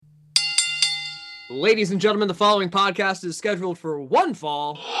Ladies and gentlemen, the following podcast is scheduled for one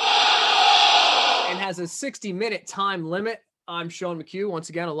fall and has a 60-minute time limit. I'm Sean McHugh, once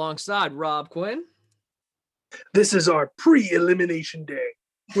again alongside Rob Quinn. This is our pre-elimination day,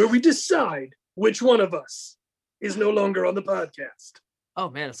 where we decide which one of us is no longer on the podcast. Oh,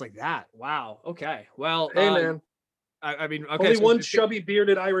 man, it's like that. Wow. Okay. Well, Hey, man. I mean, okay. Only so one chubby,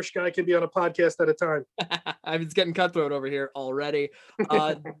 bearded Irish guy can be on a podcast at a time. It's getting cutthroat over here already.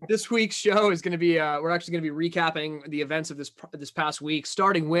 This week's show is going to be, we're actually going to be recapping the events of this past week,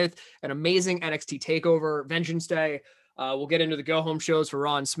 starting with an amazing NXT TakeOver Vengeance Day. We'll get into the go-home shows for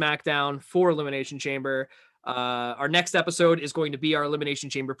Raw and SmackDown for Elimination Chamber. Our next episode is going to be our Elimination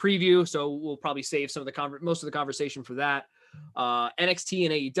Chamber preview, so we'll probably save some of the most of the conversation for that. NXT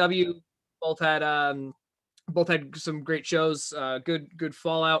and AEW both had some great shows. Good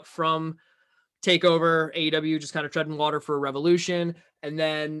fallout from TakeOver. AEW just kind of treading water for Revolution. And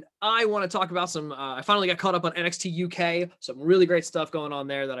then I want to talk about some, I finally got caught up on NXT UK, some really great stuff going on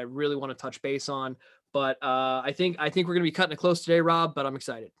there that I really want to touch base on. But I think we're going to be cutting it close today, Rob, but I'm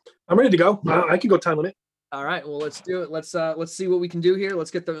excited. I'm ready to go. I can go time limit. All right, well, let's do it. Let's see what we can do here.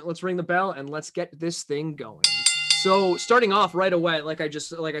 Let's ring the bell and let's get this thing going. So starting off right away, like I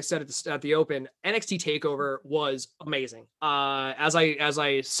said at the open, NXT TakeOver was amazing. As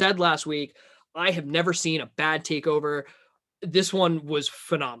I said last week, I have never seen a bad TakeOver. This one was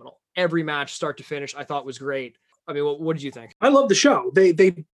phenomenal. Every match, start to finish, I thought was great. I mean, what did you think? I love the show.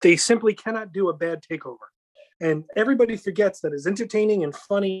 They simply cannot do a bad TakeOver, and everybody forgets that as entertaining and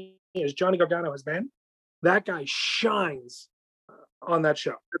funny as Johnny Gargano has been, that guy shines on that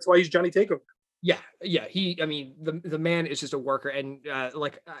show. That's why he's Johnny TakeOver. Yeah. I mean, the man is just a worker, and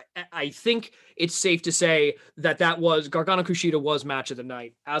I think it's safe to say that was Gargano Kushida was match of the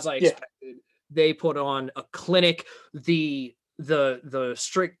night, as I expected. Yeah. They put on a clinic. The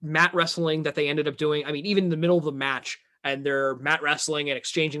strict mat wrestling that they ended up doing. I mean, even in the middle of the match, and they're mat wrestling and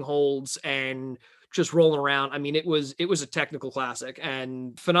exchanging holds and just rolling around. I mean, it was a technical classic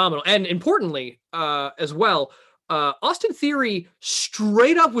and phenomenal. And importantly, as well, Austin Theory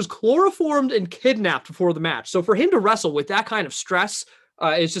straight up was chloroformed and kidnapped before the match. So for him to wrestle with that kind of stress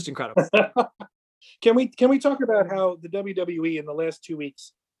is just incredible. Can we talk about how the WWE in the last 2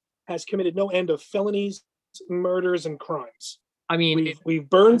 weeks has committed no end of felonies, murders, and crimes? I mean, we've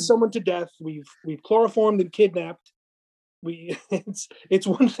burned someone to death. We've chloroformed and kidnapped. It's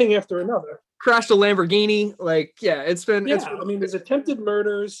one thing after another. Crashed a Lamborghini. I mean, there's attempted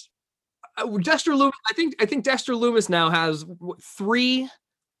murders. Dexter Lumis, I think Dexter Lumis now has four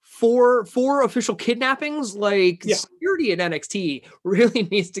official kidnappings. Security at NXT really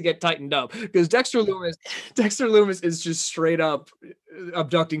needs to get tightened up, because Dexter Lumis is just straight up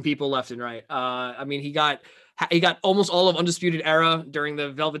abducting people left and right. I mean, he got almost all of Undisputed Era during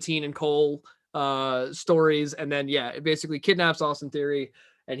the Velveteen and Cole stories, and then it basically kidnaps Austin Theory,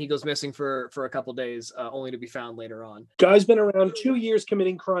 and he goes missing for a couple days, only to be found later on. Guy's been around 2 years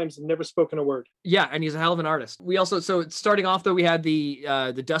committing crimes and never spoken a word. Yeah, and he's a hell of an artist. We also, so starting off though, we had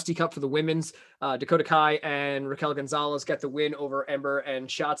the Dusty Cup for the women's. Dakota Kai and Raquel Gonzalez get the win over Ember and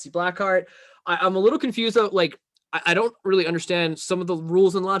Shotzi Blackheart. I'm a little confused though. I don't really understand some of the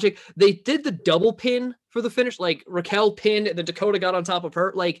rules and logic. They did the double pin for the finish. Raquel pinned and then Dakota got on top of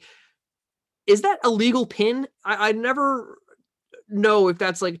her. Is that a legal pin? I never know if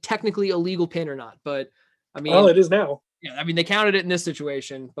that's technically a legal pin or not, but I mean, it is now. Yeah, I mean, they counted it in this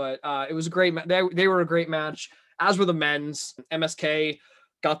situation, but it was a great they were a great match, as were the men's. MSK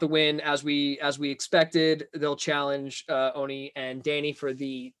got the win as we expected. They'll challenge Oni and Danny for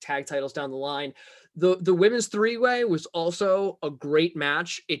the tag titles down the line. The women's three-way was also a great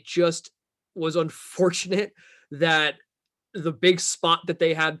match. It just was unfortunate that the big spot that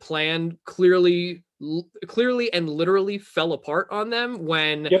they had planned clearly and literally fell apart on them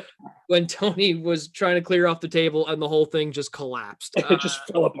when Tony was trying to clear off the table and the whole thing just collapsed. It just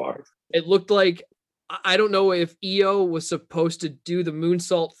fell apart. It looked like, I don't know if Io was supposed to do the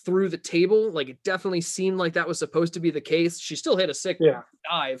moonsault through the table. It definitely seemed like that was supposed to be the case. She still hit a sick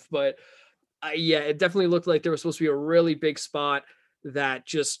dive, but it definitely looked like there was supposed to be a really big spot that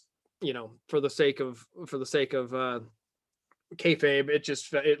just, for the sake of kayfabe,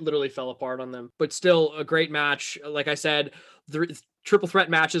 it literally fell apart on them. But still a great match. Like I said, the triple threat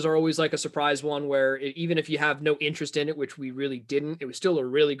matches are always a surprise one where even if you have no interest in it, which we really didn't, it was still a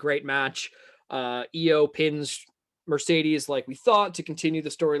really great match. Io pins Mercedes like we thought to continue the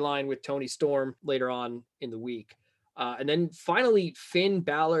storyline with Toni Storm later on in the week. And then finally, Finn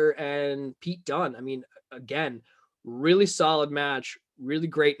Balor and Pete Dunne. I mean, again, really solid match, really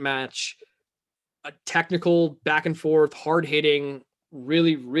great match. A technical, back and forth, hard hitting,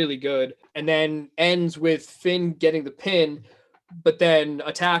 really, really good. And then ends with Finn getting the pin, but then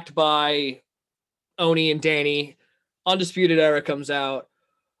attacked by Oni and Danny. Undisputed Era comes out.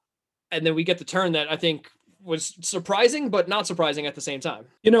 And then we get the turn that I think was surprising, but not surprising at the same time.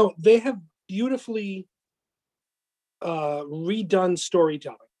 You know, they have beautifully redone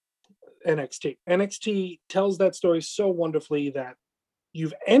storytelling. NXT tells that story so wonderfully that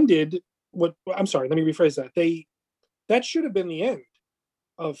you've ended what I'm sorry, let me rephrase that. That should have been the end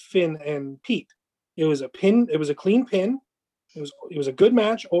of Finn and Pete. It was a pin, it was a clean pin. It was a good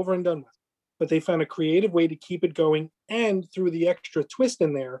match, over and done with. But they found a creative way to keep it going, and through the extra twist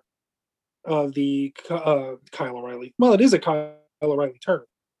in there of the Kyle O'Reilly. Well, it is a Kyle O'Reilly turn,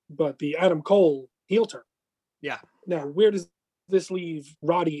 but the Adam Cole heel turn. Yeah. Now, where does this leave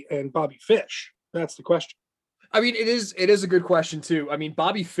Roddy and Bobby Fish? That's the question. I mean, it is a good question too. I mean,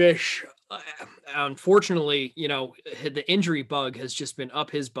 Bobby Fish, unfortunately, you know, the injury bug has just been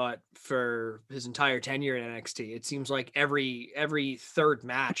up his butt for his entire tenure in NXT. It seems like every third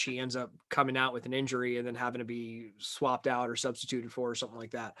match he ends up coming out with an injury and then having to be swapped out or substituted for or something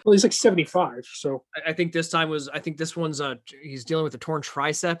like that. Well, he's like 75, so I think this one's he's dealing with a torn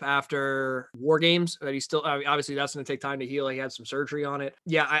tricep after War Games that he's still obviously that's going to take time to heal. He had some surgery on it.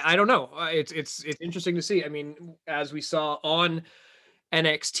 Yeah, I don't know. It's interesting to see. I mean, as we saw on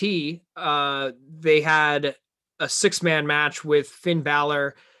NXT, they had a 6-man match with Finn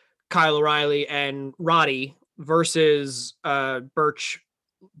Balor, Kyle O'Reilly, and Roddy versus Danny Burch,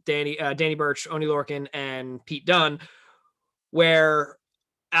 Oney Lorcan, and Pete Dunne, where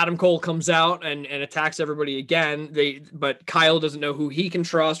Adam Cole comes out and attacks everybody again. But Kyle doesn't know who he can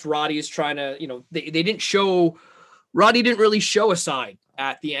trust. Roddy is trying to, you know, Roddy didn't really show a side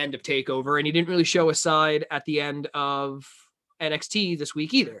at the end of TakeOver, and he didn't really show a side at the end of NXT this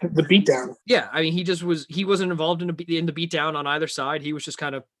week either. The beatdown. Yeah, I mean, he wasn't involved in the beatdown on either side. He was just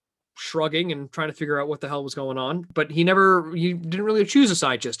kind of shrugging and trying to figure out what the hell was going on. But he didn't really choose a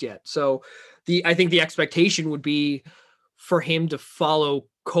side just yet. So I think the expectation would be for him to follow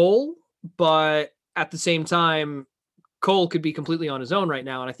Cole, but at the same time, Cole could be completely on his own right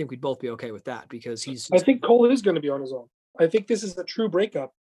now, and I think we'd both be okay with that because I think Cole is going to be on his own. I think this is the true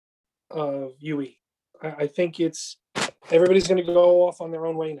breakup of UE. I think everybody's going to go off on their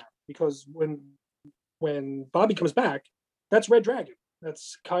own way now, because when Bobby comes back, that's Red Dragon.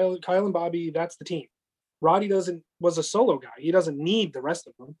 That's Kyle and Bobby. That's the team. Roddy was a solo guy. He doesn't need the rest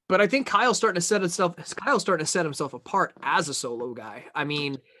of them. But I think Kyle's starting to set himself apart as a solo guy. I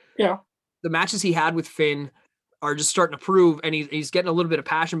mean, yeah, the matches he had with Finn are just starting to prove, and he's getting a little bit of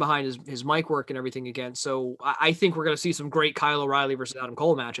passion behind his mic work and everything again. So I think we're going to see some great Kyle O'Reilly versus Adam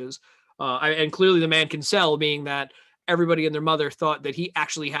Cole matches. And clearly the man can sell, being that everybody and their mother thought that he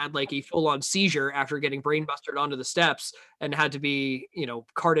actually had like a full-on seizure after getting brainbustered onto the steps and had to be, you know,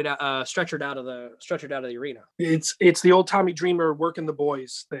 stretchered out of the arena. It's the old Tommy Dreamer working the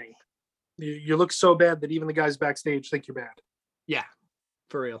boys thing. You look so bad that even the guys backstage think you're bad. Yeah,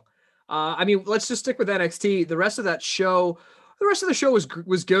 for real. I mean, let's just stick with NXT. The rest of the show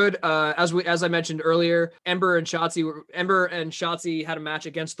was good. As I mentioned earlier, Ember and Shotzi had a match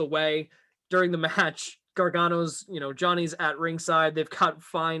against The Way. During the match, Gargano's, you know, Johnny's at ringside. They've got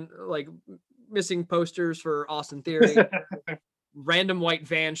missing posters for Austin Theory. Random white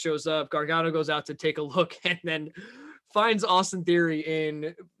van shows up. Gargano goes out to take a look and then finds Austin Theory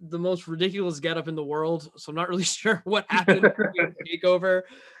in the most ridiculous getup in the world. So I'm not really sure what happened between TakeOver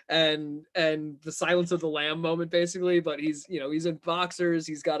and the Silence of the Lamb moment, basically. But he's in boxers.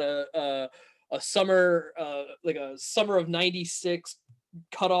 He's got a summer a summer of '96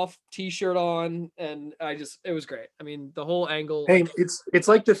 cutoff T-shirt on, and it was great. I mean, the whole angle. Hey, it's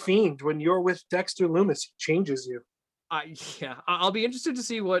like The Fiend. When you're with Dexter Lumis, he changes you. I'll be interested to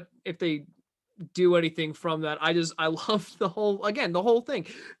see if they do anything from that. I love the whole thing.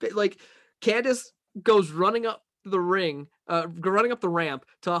 Like, Candice goes running up the ramp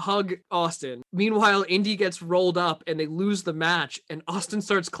to hug Austin. Meanwhile, Indy gets rolled up and they lose the match, and Austin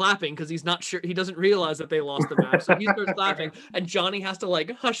starts clapping because he's not sure. He doesn't realize that they lost the match, so he starts clapping, and Johnny has to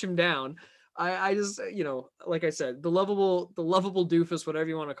like hush him down. I just, you know, like I said, the lovable doofus, whatever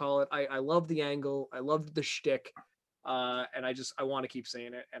you want to call it. I love the angle. I love the shtick. And I want to keep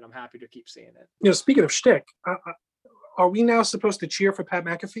saying it, and I'm happy to keep saying it. You know, speaking of shtick, are we now supposed to cheer for Pat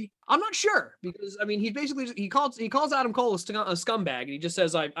McAfee? I'm not sure, because I mean, he calls Adam Cole a scumbag, and he just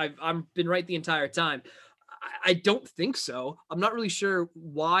says I've been right the entire time. I don't think so. I'm not really sure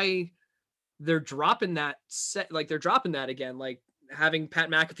why they're dropping that they're dropping that again, like having Pat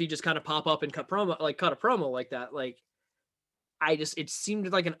McAfee just kind of pop up and cut a promo like that. Like, it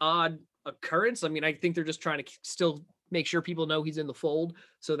seemed like an odd occurrence. I mean, I think they're just trying to still make sure people know he's in the fold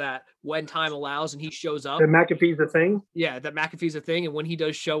so that when time allows and he shows up, that McAfee's a thing. yeah, that McAfee's a thing. And when he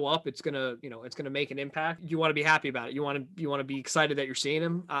does show up, it's gonna, it's gonna make an impact. You want to be happy about it. You want to be excited that you're seeing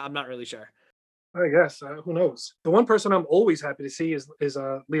him. I'm not really sure. I guess who knows. The one person I'm always happy to see is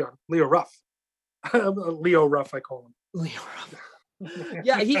Leo Ruff. Leo Ruff, I call him. Leo Ruff.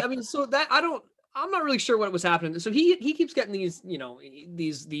 Yeah, so that I'm not really sure what was happening. So he keeps getting these,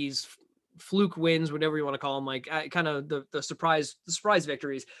 these fluke wins, whatever you want to call them, like kind of the surprise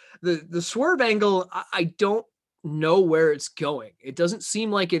victories. The Swerve angle, I don't know where it's going. It doesn't seem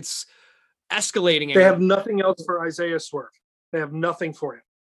like it's escalating. They have nothing else for Isaiah Swerve. They have nothing for him.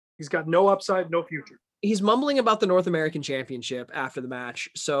 He's got no upside, no future. He's mumbling about the North American Championship after the match.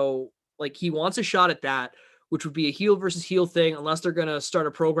 So like he wants a shot at that, which would be a heel versus heel thing, unless they're going to start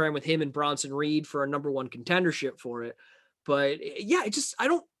a program with him and Bronson Reed for a number one contendership for it. But yeah, I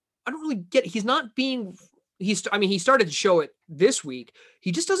don't really get it. He's not being, he started to show it this week.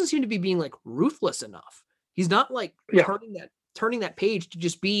 He just doesn't seem to be being like ruthless enough. He's not like turning that page to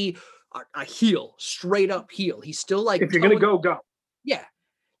just be a heel, straight up heel. He's still like, if you're going to go. Yeah.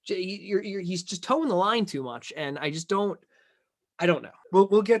 He's just towing the line too much. And I don't know.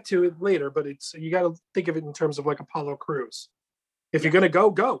 We'll get to it later, but you got to think of it in terms of like Apollo Crews. If you're going to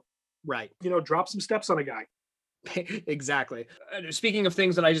go. Right. Drop some steps on a guy. Exactly. Speaking of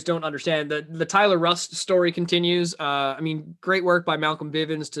things that I just don't understand, the Tyler Rust story continues. Great work by Malcolm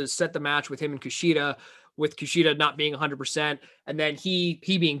Bivens to set the match with him and Kushida, with Kushida not being 100%. And then he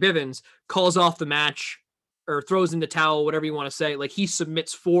being Bivens, calls off the match or throws in the towel, whatever you want to say. Like he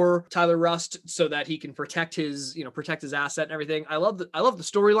submits for Tyler Rust so that he can protect his asset and everything. I love the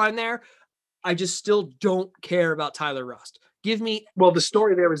storyline there. I just still don't care about Tyler Rust. The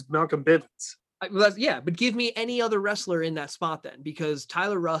story there is Malcolm Bivens. But give me any other wrestler in that spot then, because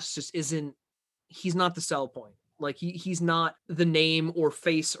Tyler Rust just he's not the sell point. Like he's not the name or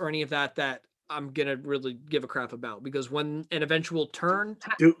face or any of that I'm going to really give a crap about, because when an eventual turn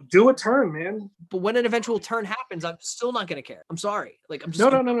do a turn, man. But when an eventual turn happens, I'm still not going to care. I'm sorry. Like I'm just No.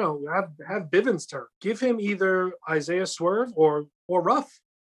 Have Bivens turn. Give him either Isaiah Swerve or Ruff.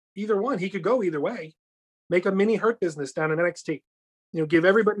 Either one. He could go either way. Make a mini Hurt Business down in NXT. Give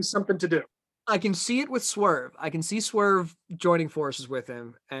everybody something to do. I can see it with Swerve. I can see Swerve joining forces with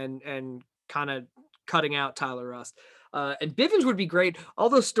him and kind of cutting out Tyler Rust. And Bivens would be great. All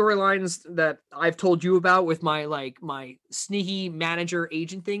those storylines that I've told you about with my sneaky manager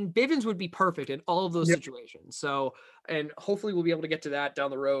agent thing, Bivens would be perfect in all of those situations. So, and hopefully we'll be able to get to that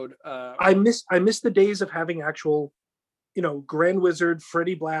down the road. I miss the days of having actual, Grand Wizard,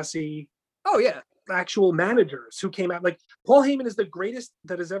 Freddie Blassie. Oh yeah. Actual managers who came out. Like Paul Heyman is the greatest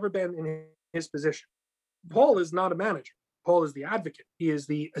that has ever been in his position. Paul is not a manager. Paul is the advocate. He is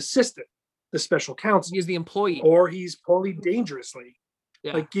the assistant, the special counsel. He is the employee. Or he's Paulie dangerously.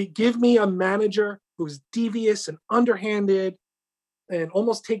 Yeah. Like give me a manager who's devious and underhanded and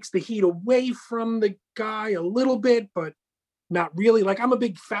almost takes the heat away from the guy a little bit, but not really. Like I'm a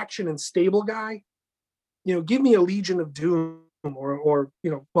big faction and stable guy. Give me a Legion of Doom or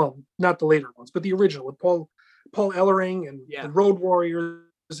not the later ones, but the original with Paul Ellering and the Road Warriors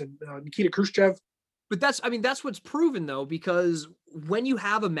and Nikita Khrushchev. But that's what's proven though, because when you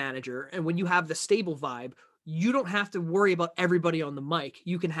have a manager and when you have the stable vibe, you don't have to worry about everybody on the mic.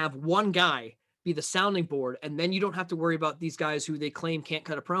 You can have one guy be the sounding board, and then you don't have to worry about these guys who they claim can't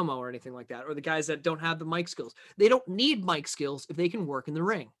cut a promo or anything like that, or the guys that don't have the mic skills. They don't need mic skills if they can work in the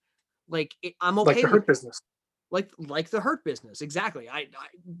ring. I'm okay. Like the Hurt Business. Like the Hurt Business, exactly.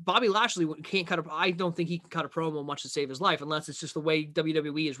 Bobby Lashley can't I don't think he can cut a promo much to save his life, unless it's just the way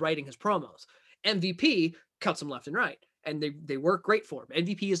WWE is writing his promos. MVP cuts him left and right, and they work great for him.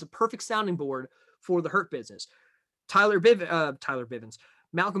 MVP is the perfect sounding board for the Hurt Business. Malcolm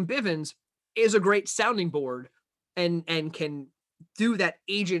Bivens is a great sounding board and can do that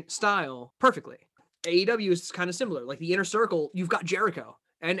agent style perfectly. AEW is kind of similar. Like the Inner Circle, you've got Jericho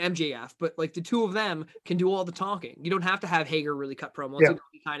and MJF, but like the two of them can do all the talking. You don't have to have Hager really cut promos. Yeah.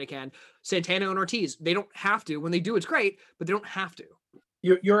 He kind of can. Santana and Ortiz, they don't have to. When they do, it's great, but they don't have to.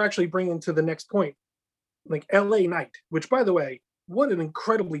 You're actually bringing to the next point, like LA Knight, which by the way, what an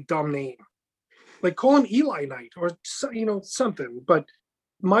incredibly dumb name. Like call him Eli Knight or something. But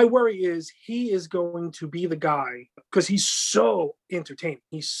my worry is he is going to be the guy because he's so entertaining.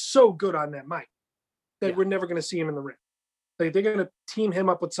 He's so good on that mic that we're never going to see him in the ring. Like they're going to team him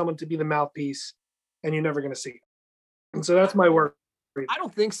up with someone to be the mouthpiece, and you're never going to see him. And so that's my worry. I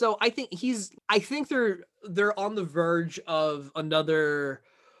don't think so. I think they're on the verge of another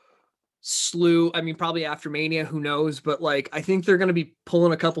slew. I mean, probably after Mania, who knows? But like, I think they're going to be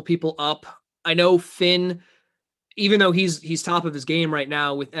pulling a couple people up. I know Finn even though he's top of his game right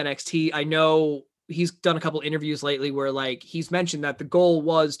now with NXT, I know he's done a couple interviews lately where like he's mentioned that the goal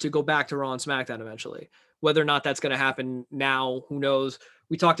was to go back to Raw and SmackDown eventually. Whether or not that's going to happen now, who knows?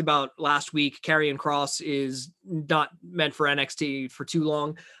 We talked about last week, Karrion Kross is not meant for NXT for too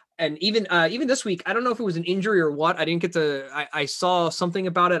long. And even this week, I don't know if it was an injury or what. I didn't get to. I saw something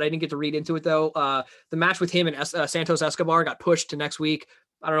about it. I didn't get to read into it though. The match with him and Santos Escobar got pushed to next week.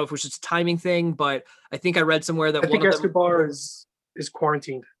 I don't know if it was just a timing thing, but I think I read somewhere that I think Escobar is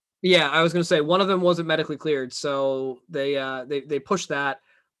quarantined. Yeah, I was going to say one of them wasn't medically cleared, so they pushed that.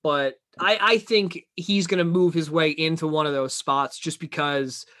 But I think he's going to move his way into one of those spots just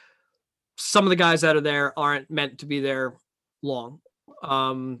because some of the guys that are there aren't meant to be there long.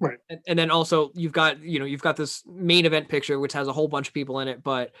 Right. And then also you've got this main event picture which has a whole bunch of people in it,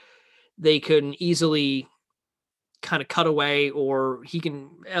 but they can easily kind of cut away, or he can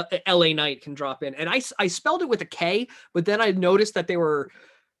LA Knight can drop in. And I spelled it with a K, but then I noticed that they were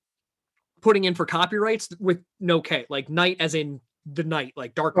putting in for copyrights with no K, like night as in the night,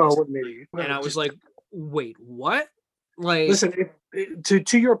 like darkness. Oh, maybe. And I was like, wait, what? Like, listen,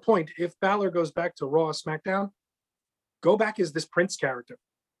 to your point, if Balor goes back to Raw, SmackDown, go back as this Prince character.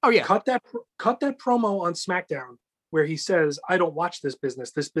 Oh yeah, cut that promo on SmackDown where he says, "I don't watch this business.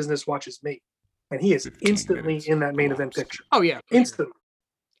 This business watches me," and he is instantly in that main event picture. Oh yeah, instantly.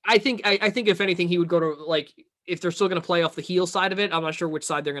 Sure. I think if anything, he would go to like. If they're still going to play off the heel side of it, I'm not sure which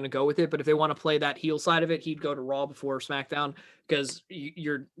side they're going to go with it. But if they want to play that heel side of it, he'd go to Raw before SmackDown because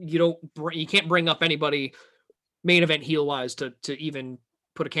you can't bring up anybody main event heel wise to even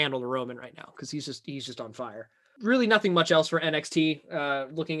put a candle to Roman right now because he's just on fire. Really, nothing much else for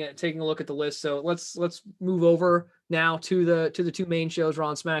NXT. Taking a look at the list, so let's move over now to the two main shows, Raw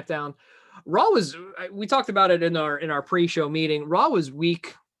and SmackDown. Raw was, we talked about it in our pre-show meeting. Raw was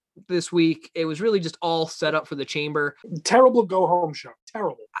weak this week. It was really just all set up for the Chamber. Terrible go home show.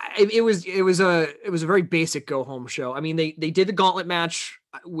 Terrible. It was a very basic go home show. I mean, they did the gauntlet match,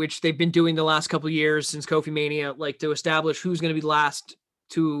 which they've been doing the last couple of years since Kofi Mania, like to establish who's going to be last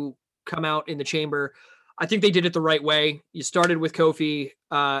to come out in the Chamber. I think they did it the right way. You started with Kofi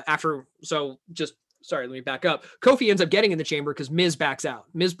let me back up. Kofi ends up getting in the Chamber because Miz backs out.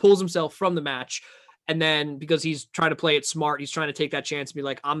 Miz pulls himself from the match. And then because he's trying to play it smart, he's trying to take that chance and be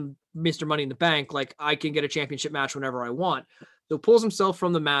like, I'm Mr. Money in the Bank. Like I can get a championship match whenever I want. So pulls himself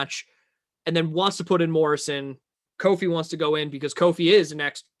from the match and then wants to put in Morrison. Kofi wants to go in because Kofi is an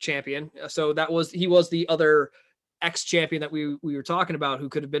ex-champion. So he was the other ex-champion that we were talking about who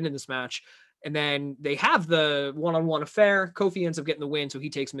could have been in this match. And then they have the one-on-one affair. Kofi ends up getting the win, so he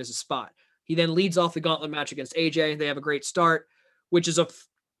takes Miz's spot. He then leads off the gauntlet match against AJ. They have a great start, which is a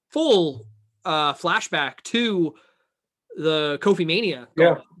full flashback to the Kofi Mania.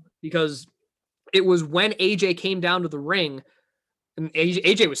 Because it was when AJ came down to the ring, and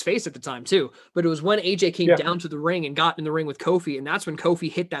AJ was face at the time too, but it was when AJ came down to the ring and got in the ring with Kofi, and that's when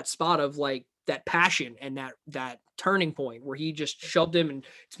Kofi hit that spot of like that passion and that turning point where he just shoved him, and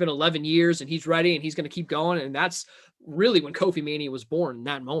it's been 11 years and he's ready and he's going to keep going. And that's really when Kofi Mania was born, in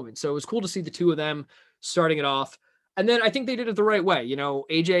that moment. So it was cool to see the two of them starting it off. And then I think they did it the right way. You know,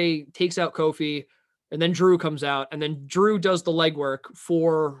 AJ takes out Kofi and then Drew comes out, and then Drew does the legwork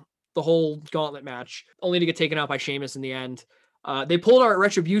for the whole gauntlet match, only to get taken out by Sheamus in the end. They pulled our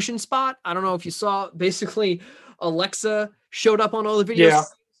Retribution spot. I don't know if you saw, basically Alexa showed up on all the videos. Yeah.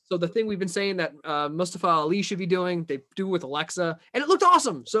 So the thing we've been saying that Mustafa Ali should be doing, they do with Alexa, and it looked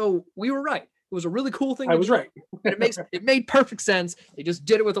awesome. So we were right. It was a really cool thing. I was right. It made perfect sense. They just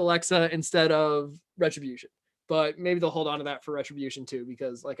did it with Alexa instead of Retribution. But maybe they'll hold on to that for Retribution too,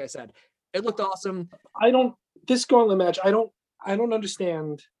 because like I said, it looked awesome. This gauntlet match, I don't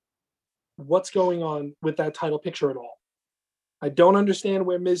understand what's going on with that title picture at all. I don't understand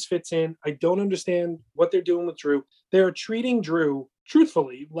where Miz fits in. I don't understand what they're doing with Drew. They're treating Drew,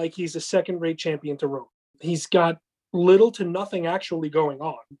 truthfully, like he's a second-rate champion to Roman. He's got little to nothing actually going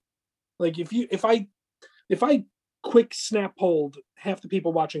on. Like if I quick snap polled half the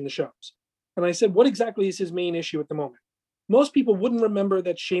people watching the shows, and I said, what exactly is his main issue at the moment? Most people wouldn't remember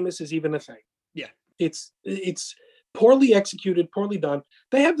that Sheamus is even a thing. Yeah. It's poorly executed, poorly done.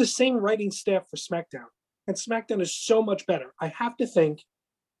 They have the same writing staff for SmackDown, and SmackDown is so much better. I have to think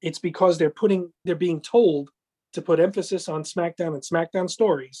it's because they're being told to put emphasis on SmackDown and SmackDown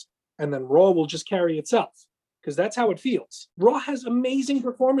stories, and then Raw will just carry itself, because that's how it feels. Raw has amazing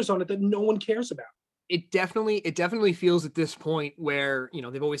performers on it that no one cares about. It definitely feels at this point where, you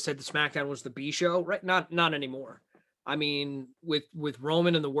know, they've always said the SmackDown was the B show, right? Not anymore. I mean, with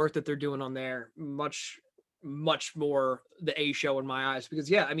Roman and the work that they're doing on there, much more the A show in my eyes, because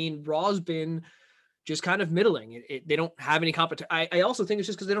yeah, I mean, Raw's been just kind of middling. They don't have any competition. I also think it's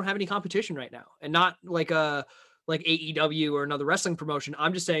just because they don't have any competition right now, and not like AEW or another wrestling promotion.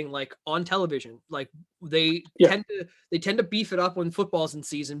 I'm just saying, like, on television, like they tend to beef it up when football's in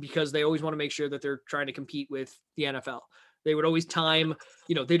season because they always want to make sure that they're trying to compete with the NFL. They would always time,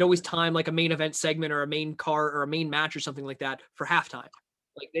 they'd always time like a main event segment or a main card or a main match or something like that for halftime.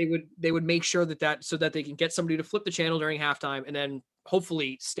 Like they would make sure that so that they can get somebody to flip the channel during halftime and then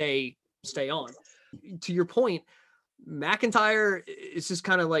hopefully stay on. To your point, McIntyre is just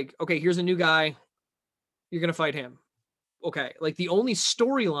kind of like, okay, here's a new guy. You're going to fight him. Okay. Like the only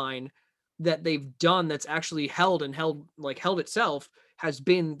storyline that they've done that's actually held itself has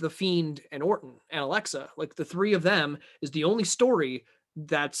been The Fiend and Orton and Alexa. Like the three of them is the only story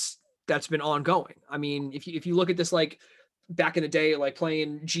that's been ongoing. I mean, if you look at this, like back in the day, like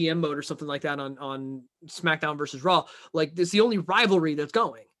playing GM mode or something like that on SmackDown versus Raw, like this is the only rivalry that's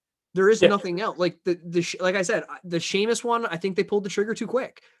going. There is nothing else. Like like I said, the Sheamus one, I think they pulled the trigger too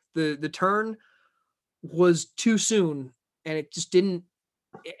quick. The turn was too soon, and it just didn't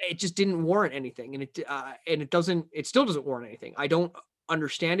warrant anything. And it still doesn't warrant anything. I don't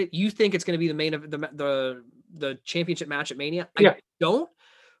understand it. You think it's going to be the main of the championship match at Mania? I don't,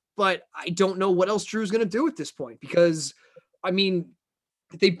 but I don't know what else Drew's going to do at this point, because I mean,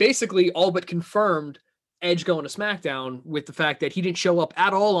 they basically all but confirmed Edge going to SmackDown with the fact that he didn't show up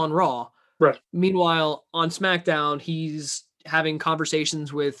at all on Raw. Right. Meanwhile, on SmackDown, he's having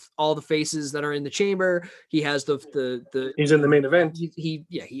conversations with all the faces that are in the chamber. He has the he's in the main event.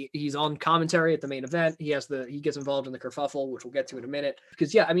 He's on commentary at the main event. He gets involved in the kerfuffle, which we'll get to in a minute.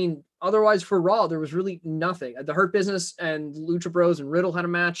 Because I mean, otherwise for Raw, there was really nothing. The Hurt Business and Lucha Bros and Riddle had a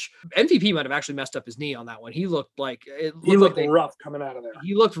match. MVP might have actually messed up his knee on that one. He looked rough coming out of there.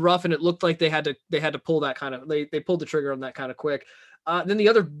 He looked rough, and it looked like they had to pull that kind of, they pulled the trigger on that kind of quick. Then the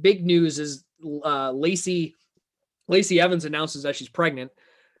other big news is Lacey Evans announces that she's pregnant,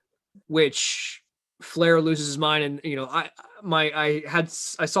 which Flair loses his mind. And, I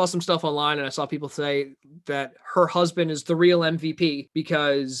saw some stuff online, and I saw people say that her husband is the real MVP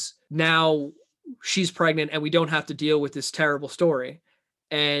because now she's pregnant and we don't have to deal with this terrible story.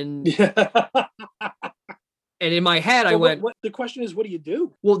 And, and in my head, I went, the question is, what do you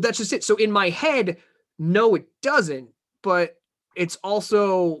do? Well, that's just it. So in my head, no, it doesn't, but it's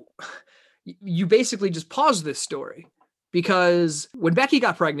also, you basically just pause this story, because when Becky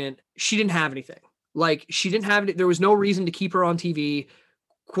got pregnant, she didn't have anything. Like, she didn't have it. There was no reason to keep her on TV,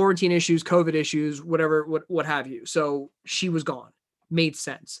 quarantine issues, COVID issues, whatever, what have you. So she was gone. Made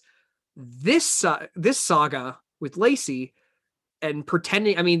sense. This saga with Lacey and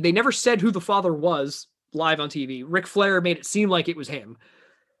pretending, I mean, they never said who the father was live on TV. Ric Flair made it seem like it was him,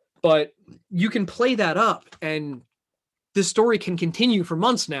 but you can play that up, and this story can continue for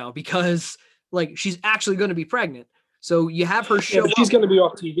months now, because like she's actually going to be pregnant. So you have her show. But she's going to be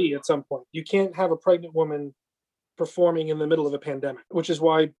off TV at some point. You can't have a pregnant woman performing in the middle of a pandemic, which is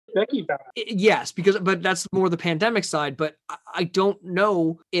why Becky got it. Yes, but that's more the pandemic side. But I don't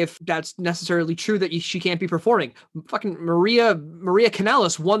know if that's necessarily true that she can't be performing. Fucking Maria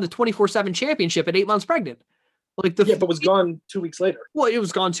Kanellis won the 24/7 championship at 8 months pregnant. Like but was gone 2 weeks later. Well, it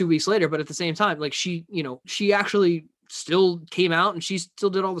was gone 2 weeks later, but at the same time, like she actually still came out and she still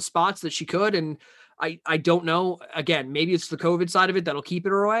did all the spots that she could. And I don't know, again, maybe it's the COVID side of it that'll keep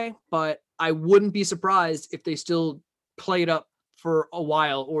it away, but I wouldn't be surprised if they still play it up for a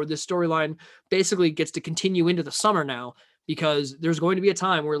while, or this storyline basically gets to continue into the summer now, because there's going to be a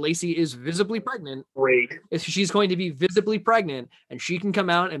time where Lacey is visibly pregnant. Great. If she's going to be visibly pregnant, and she can come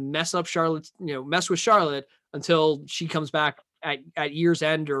out and mess with Charlotte until she comes back at year's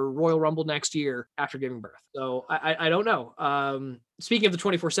end or Royal Rumble next year after giving birth. So I don't know. Speaking of the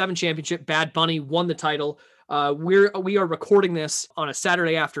 24/7 championship, Bad Bunny won the title. We are recording this on a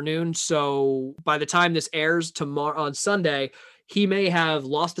Saturday afternoon, so by the time this airs tomorrow on Sunday, he may have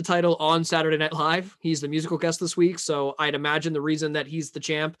lost the title on Saturday Night Live. He's the musical guest this week, so I'd imagine the reason that he's the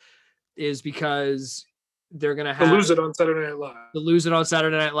champ is because they're going to have to lose it on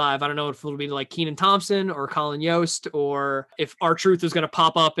Saturday Night Live. I don't know if it'll be like Kenan Thompson or Colin Yost, or if R-Truth is going to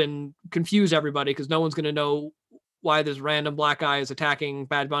pop up and confuse everybody, because no one's going to know why this random black guy is attacking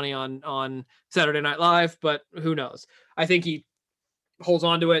Bad Bunny on Saturday Night Live, but who knows? I think he holds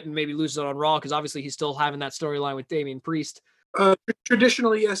on to it and maybe loses it on Raw, because obviously he's still having that storyline with Damian Priest.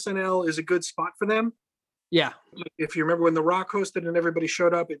 Traditionally, SNL is a good spot for them. Yeah. If you remember when The Rock hosted and everybody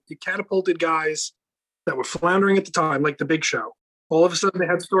showed up, it catapulted guys that were floundering at the time, like the Big Show. All of a sudden, they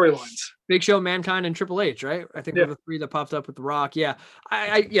had storylines. Big Show, Mankind, and Triple H, right? I think were the three that popped up with The Rock. Yeah,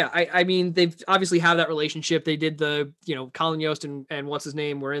 I mean, they've obviously have that relationship. They did the, Colin Yost and what's his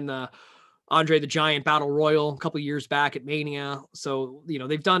name were in the Andre the Giant Battle Royal a couple years back at Mania. So, you know,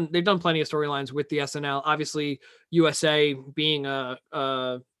 they've done plenty of storylines with the SNL. Obviously, USA being a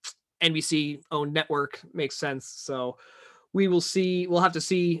NBC owned network makes sense. So we will see. We'll have to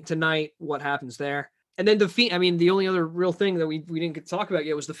see tonight what happens there. And then the Fiend, I mean, the only other real thing that we didn't get to talk about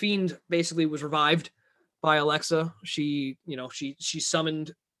yet was the Fiend basically was revived by Alexa. She, you know, she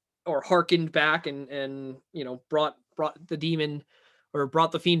summoned or hearkened back and you know, brought the demon or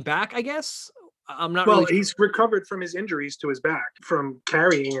brought the Fiend back, I guess. I'm not Well, really he's recovered from his injuries to his back from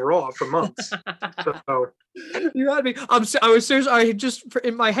carrying Raw for months. So You had me. I was serious. I just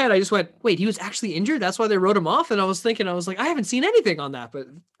in my head, I just went, "Wait, he was actually injured. That's why they wrote him off." And I was thinking, I was like, I haven't seen anything on that, but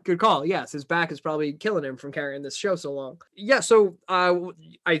good call. Yes, his back is probably killing him from carrying this show so long. Yeah, so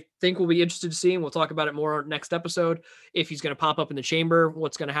I think we'll be interested to see, and we'll talk about it more next episode. If he's going to pop up in the chamber,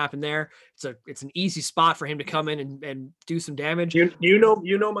 what's going to happen there? It's an easy spot for him to come in and do some damage. you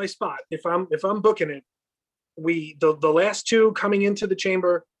know my spot. If I'm booking it, the last two coming into the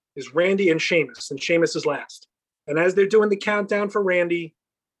chamber is Randy and Sheamus is last. And as they're doing the countdown for Randy,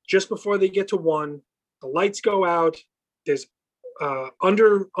 just before they get to one, the lights go out. There's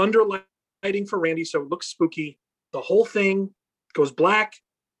under lighting for Randy, so it looks spooky. The whole thing goes black.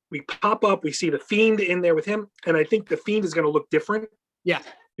 We pop up, we see the Fiend in there with him, and I think the Fiend is going to look different. Yeah,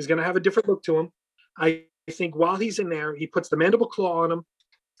 he's going to have a different look to him. I think while he's in there, he puts the mandible claw on him.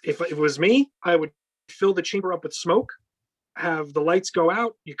 If it was me, I would fill the chamber up with smoke, have the lights go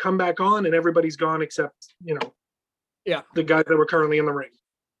out, you come back on, and everybody's gone except, you know, the guys that were currently in the ring.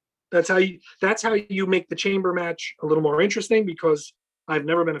 That's how you make the chamber match a little more interesting, because I've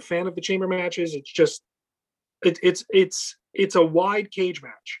never been a fan of the chamber matches. It's just it's a wide cage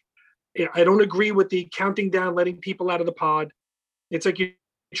match. I don't agree with the counting down, letting people out of the pod. It's like you're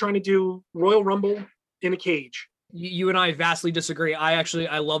trying to do Royal Rumble in a cage. You and I vastly disagree.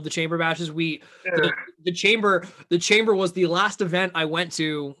 I love the chamber matches. The chamber was the last event I went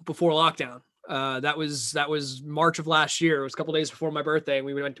to before lockdown. That was March of last year. It was a couple days before my birthday, and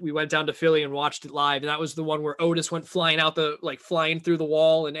we went down to Philly and watched it live. And that was the one where Otis went flying through the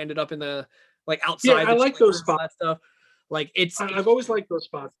wall and ended up in the outside. Yeah, I like those spots. Stuff. Like I've always liked those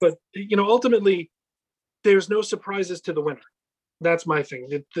spots, but you know, ultimately, there's no surprises to the winner. That's my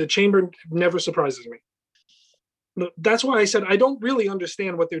thing. The chamber never surprises me. That's why I said I don't really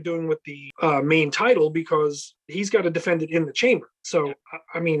understand what they're doing with the main title, because he's got to defend it in the chamber. So,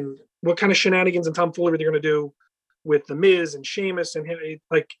 I mean, what kind of shenanigans and tomfoolery they're going to do with The Miz and Sheamus and him,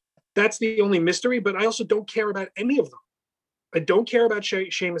 that's the only mystery. But I also don't care about any of them. I don't care about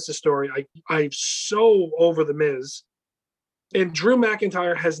Sheamus' story. I'm so over The Miz. And Drew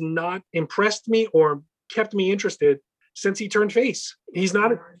McIntyre has not impressed me or kept me interested since he turned face. He's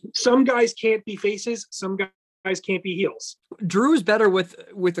not. Some guys can't be faces. Some guys can't be heels. Drew's better with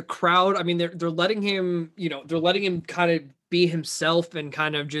the crowd. I mean, they're letting him, they're letting him kind of be himself and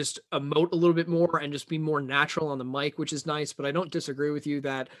kind of just emote a little bit more and just be more natural on the mic, which is nice. But I don't disagree with you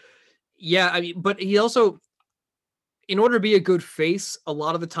that, yeah, I mean, but he also, in order to be a good face, a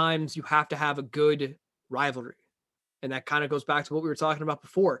lot of the times you have to have a good rivalry. And that kind of goes back to what we were talking about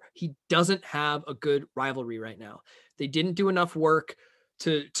before. He doesn't have a good rivalry right now. They didn't do enough work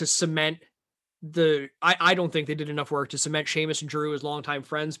to cement I don't think they did enough work to cement Sheamus and Drew as longtime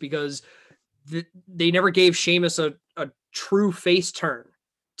friends, because they never gave Sheamus a true face turn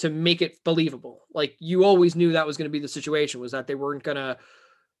to make it believable. Like, you always knew that was going to be the situation, was that they were going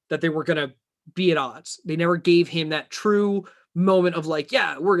to be at odds. They never gave him that true moment of like,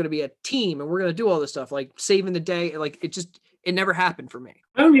 yeah, we're going to be a team and we're going to do all this stuff, like saving the day. Like, it never happened for me.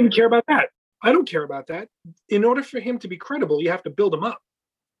 I don't even care about that. I don't care about that. In order for him to be credible, you have to build him up.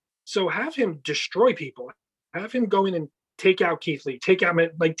 So have him destroy people. Have him go in and take out Keith Lee, take out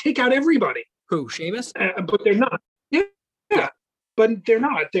everybody. Who, Sheamus? But they're not. Yeah. But th're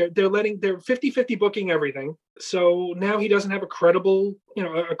not. They're 50-50 booking everything. So now he doesn't have a credible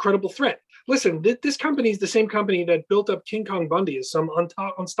threat. Listen, this company is the same company that built up King Kong Bundy as some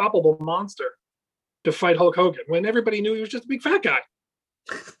unstoppable monster to fight Hulk Hogan, when everybody knew he was just a big fat guy.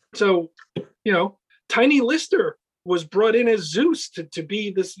 So, Tiny Lister was brought in as Zeus to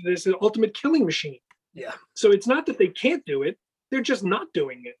be this ultimate killing machine. Yeah. So it's not that they can't do it; they're just not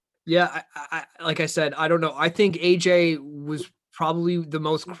doing it. Yeah, I like I said, I don't know. I think AJ was probably the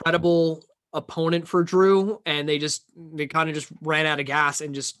most credible opponent for Drew, and they kind of just ran out of gas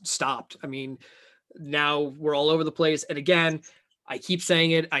and just stopped. I mean, now we're all over the place. And again, I keep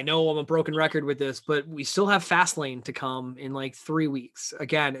saying it. I know I'm a broken record with this, but we still have Fastlane to come in like 3 weeks.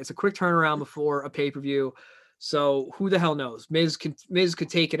 Again, it's a quick turnaround before a pay-per-view. So who the hell knows? Miz could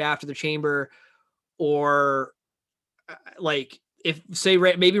take it after the chamber, or like if say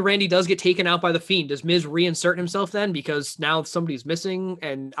maybe Randy does get taken out by the Fiend, does Miz reinsert himself then because now somebody's missing?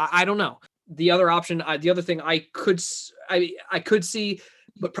 And I don't know. The other option, the other thing I could see,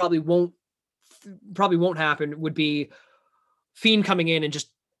 but probably won't happen would be Fiend coming in and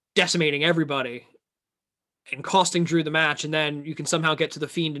just decimating everybody and costing Drew the match, and then you can somehow get to the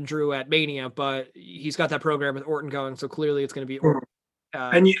Fiend and Drew at Mania. But he's got that program with Orton going, so clearly it's going to be Orton.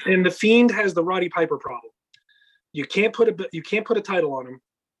 And the Fiend has the Roddy Piper problem. You can't put a title on him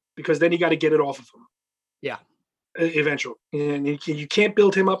because then you got to get it off of him. Yeah, eventually, and you can't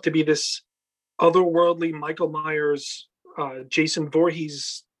build him up to be this otherworldly Michael Myers, Jason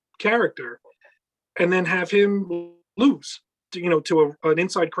Voorhees character, and then have him lose, to an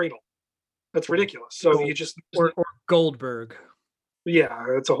inside cradle. That's ridiculous. So you just or Goldberg. Yeah,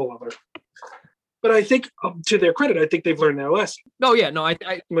 that's a whole other. But I think, to their credit, I think they've learned their lesson. Oh yeah, no,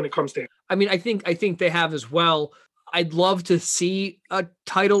 I when it comes to, I mean, I think they have as well. I'd love to see a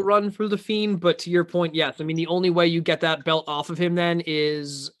title run for the Fiend, but to your point, yes. I mean, the only way you get that belt off of him then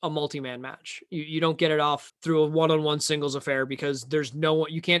is a multi-man match. You don't get it off through a one-on-one singles affair because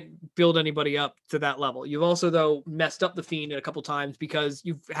you can't build anybody up to that level. You've also, though, messed up the Fiend a couple times because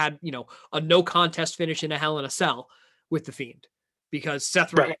you've had, a no contest finish in a Hell in a Cell with the Fiend because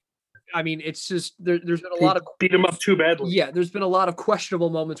Seth Rollins. I mean, it's just there's been a lot of beat him up too badly. Yeah, there's been a lot of questionable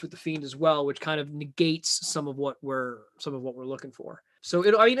moments with the Fiend as well, which kind of negates some of what we're looking for. So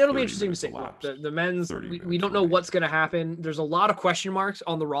it'll be interesting to see. The men's, we don't know what's going to happen. There's a lot of question marks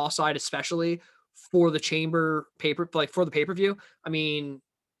on the Raw side, especially for the Chamber for the pay-per-view. I mean,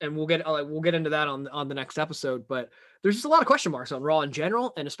 and we'll get into that on the next episode. But there's just a lot of question marks on Raw in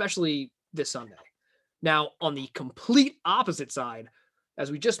general, and especially this Sunday. Now, on the complete opposite side, as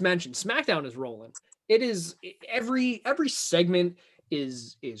we just mentioned, SmackDown is rolling. It is every segment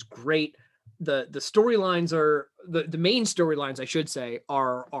is great. The storylines are the main storylines, I should say,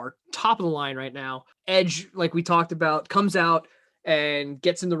 are top of the line right now. Edge, like we talked about, comes out and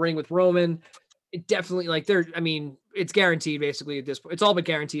gets in the ring with Roman. It definitely it's guaranteed basically at this point. It's all but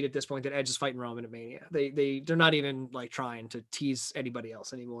guaranteed at this point that Edge is fighting Roman at Mania. They're not even like trying to tease anybody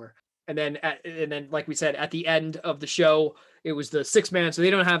else anymore. And then, like we said, at the end of the show, it was the 6-man. So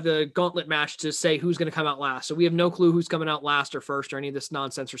they don't have the gauntlet match to say who's going to come out last. So we have no clue who's coming out last or first or any of this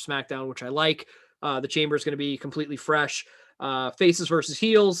nonsense for SmackDown, which I like. The Chamber is going to be completely fresh. Faces versus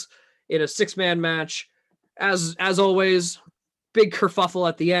heels in a 6-man match. As always, big kerfuffle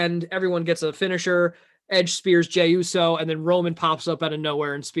at the end. Everyone gets a finisher. Edge spears Jey Uso, and then Roman pops up out of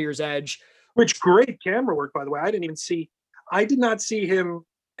nowhere and spears Edge. Which great camera work, by the way. I did not see him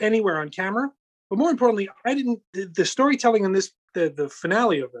anywhere on camera, but more importantly, the storytelling in this, the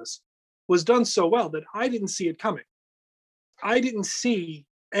finale of this was done so well that I didn't see it coming. I didn't see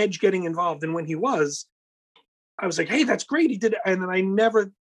Edge getting involved, and when he was, I was like, hey, that's great, he did it. And then I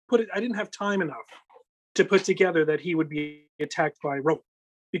didn't have time enough to put together that he would be attacked by Roman,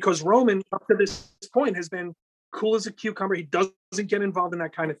 because Roman up to this point has been cool as a cucumber. He doesn't get involved in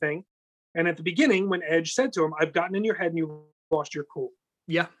that kind of thing. And at the beginning, when Edge said to him, I've gotten in your head and you lost your cool.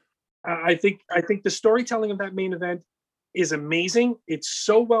 Yeah. I think the storytelling of that main event is amazing. It's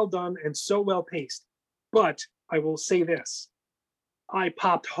so well done and so well paced. But I will say this. I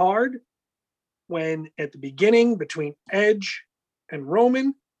popped hard when at the beginning between Edge and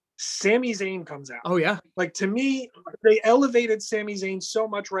Roman, Sami Zayn comes out. Oh yeah. Like, to me, they elevated Sami Zayn so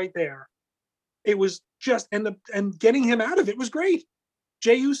much right there. It was just, and getting him out of it was great.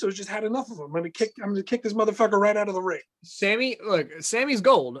 Jey Uso's just had enough of him. I'm gonna kick this motherfucker right out of the ring. Sammy's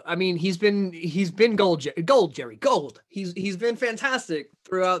gold. I mean, he's been gold, Jerry. He's been fantastic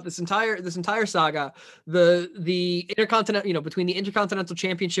throughout this entire saga. The Intercontinental, between the Intercontinental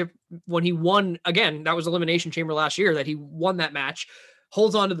Championship when he won again, that was Elimination Chamber last year that he won that match,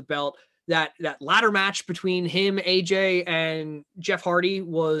 holds on to the belt. That ladder match between him, AJ, and Jeff Hardy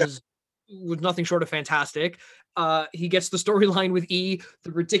was nothing short of fantastic. He gets the storyline with E,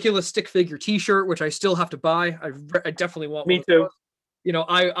 the ridiculous stick figure T-shirt, which I still have to buy. I definitely want. Me too.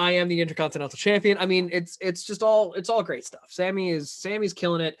 I am the Intercontinental Champion. I mean, it's all great stuff. Sammy's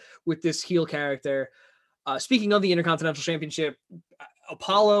killing it with this heel character. Speaking of the Intercontinental Championship,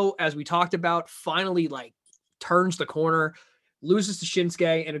 Apollo, as we talked about, finally turns the corner, loses to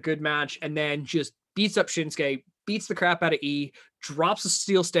Shinsuke in a good match, and then just beats up Shinsuke, beats the crap out of E, drops the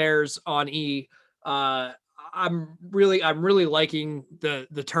steel stairs on E. I'm really liking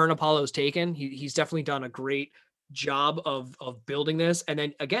the turn Apollo's taken. He's definitely done a great job of building this. And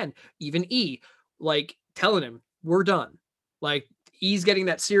then again, even E, telling him we're done. he's getting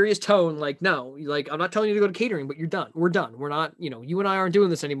that serious tone. Like, no, like, I'm not telling you to go to catering, but you're done. We're done. We're not, you and I aren't doing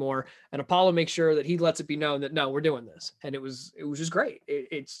this anymore. And Apollo makes sure that he lets it be known that no, we're doing this. And it was just great.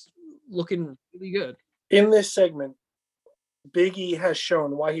 It's looking really good. In this segment, Big E has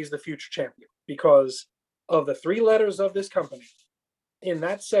shown why he's the future champion, because of the 3 letters of this company. In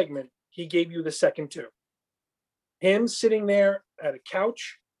that segment, he gave you the second 2. Him sitting there at a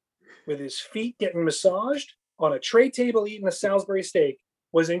couch with his feet getting massaged on a tray table eating a Salisbury steak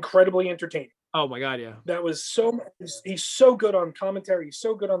was incredibly entertaining. Oh my God, yeah. That was he's so good on commentary. He's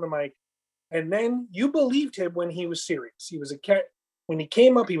so good on the mic. And then you believed him when he was serious. He was when he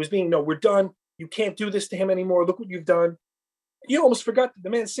came up, he was being, no, we're done. You can't do this to him anymore. Look what you've done. You almost forgot that the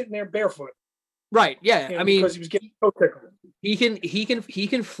man's sitting there barefoot. Right. Yeah. I mean, because he was getting so tickled. He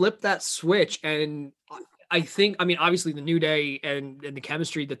can flip that switch. And I think, I mean, obviously the New Day and the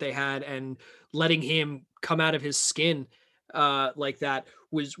chemistry that they had and letting him come out of his skin like that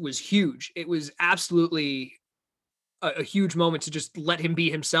was huge. It was absolutely a huge moment to just let him be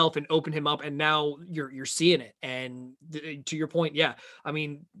himself and open him up. And now you're seeing it. And to your point, yeah, I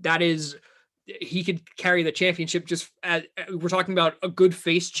mean, he could carry the championship just as we're talking about a good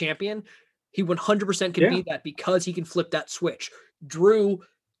face champion. He 100% can be that because he can flip that switch. Drew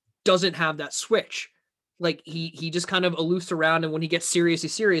doesn't have that switch. Like he just kind of aloofs around, and when he gets serious,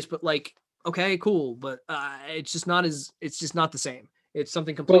 he's serious, but like, okay, cool. But it's just not the same. It's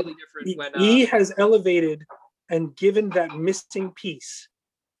something completely different. He has elevated and given that missing piece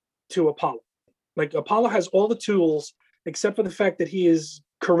to Apollo. Like Apollo has all the tools except for the fact that he is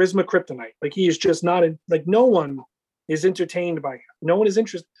charisma kryptonite. Like he is just not like no one is entertained by him. No one is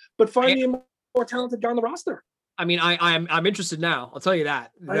interested. But find the more talented guy on the roster. I mean, I'm interested now. I'll tell you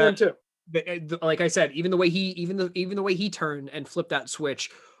that. I am too. Like I said, even the way he turned and flipped that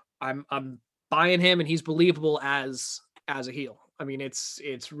switch, I'm buying him, and he's believable as a heel. I mean,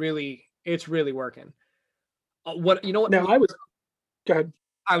 it's really working. What you know what? Now go ahead.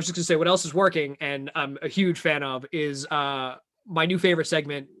 I was just gonna say what else is working, and I'm a huge fan of is my new favorite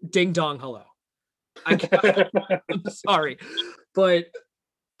segment, Ding Dong Hello. I'm sorry, but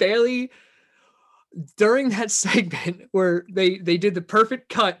Bayley during that segment where they did the perfect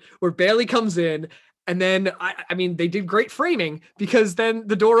cut where Bayley comes in, and then I mean they did great framing because then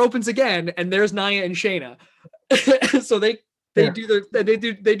the door opens again and there's Nia and Shayna. So they do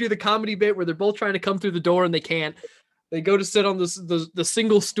the comedy bit where they're both trying to come through the door and they can't. They go to sit on the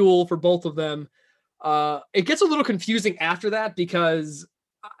single stool for both of them. It gets a little confusing after that because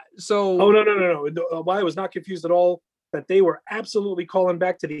no. Why I was not confused at all, that they were absolutely calling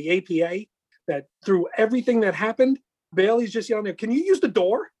back to the APA, that through everything that happened, Bayley's just yelling, "Can you use the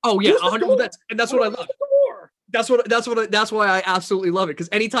door?" Oh yeah, 100%. That's what I love. That's why I absolutely love it. Because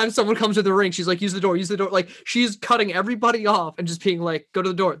anytime someone comes to the ring, she's like, use the door. Like she's cutting everybody off and just being like, go to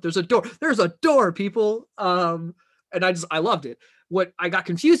the door. There's a door, people. And I loved it. What I got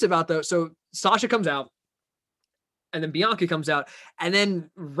confused about though, so Sasha comes out, and then Bianca comes out, and then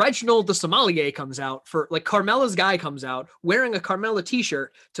Reginald the sommelier comes out for like Carmella's guy comes out wearing a Carmella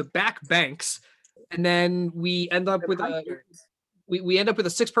t-shirt to back Banks, and then we end up with a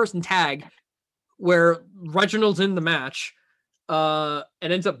 6-person tag where Reginald's in the match and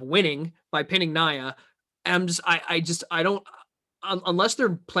ends up winning by pinning Nia. And I don't unless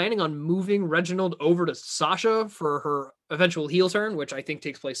they're planning on moving Reginald over to Sasha for her eventual heel turn, which I think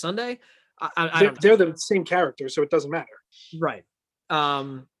takes place Sunday. They're the same character, so it doesn't matter. Right.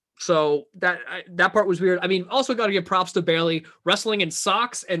 So that part was weird. I mean, also got to give props to Bayley wrestling in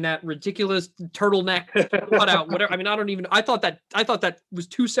socks and that ridiculous turtleneck cutout, whatever. I mean, I thought that was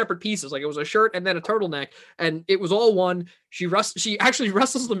 2 separate pieces. Like it was a shirt and then a turtleneck, and it was all one. She actually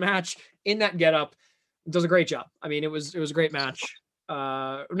wrestles the match in that getup. Does a great job. I mean, it was a great match.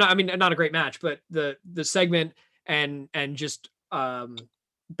 Not a great match, but the segment and just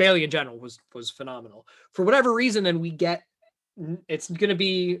Bayley in general was phenomenal. For whatever reason, then it's going to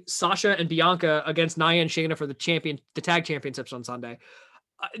be Sasha and Bianca against Nia and Shayna for the tag championships on Sunday.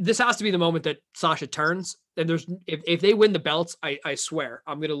 This has to be the moment that Sasha turns. And if they win the belts, I swear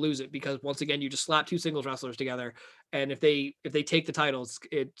I'm going to lose it, because once again, you just slap 2 singles wrestlers together, and if they take the titles,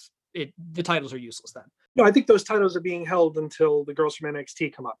 the titles are useless then. No, I think those titles are being held until the girls from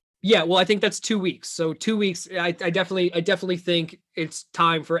NXT come up. Yeah, well, I think that's 2 weeks. So 2 weeks, I definitely think it's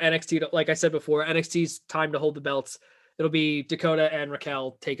time for NXT to, like I said before, NXT's time to hold the belts. It'll be Dakota and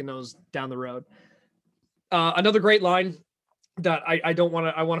Raquel taking those down the road. Another great line that I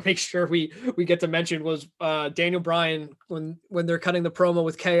want to make sure we get to mention was Daniel Bryan when they're cutting the promo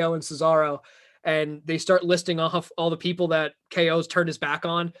with KO and Cesaro, and they start listing off all the people that KO's turned his back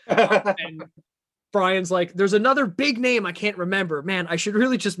on. And Brian's like, there's another big name I can't remember. Man, I should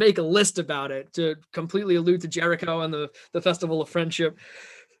really just make a list about it to completely allude to Jericho and the Festival of Friendship.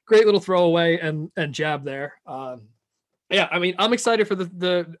 Great little throwaway and jab there. Yeah, I mean, I'm excited for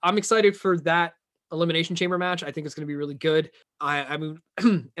I'm excited for that Elimination Chamber match. I think it's going to be really good. I mean,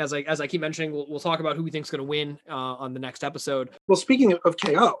 as I keep mentioning, we'll talk about who we think is going to win on the next episode. Well, speaking of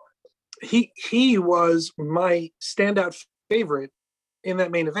KO, he was my standout favorite in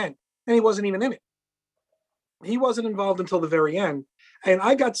that main event, and he wasn't even in it. He wasn't involved until the very end. And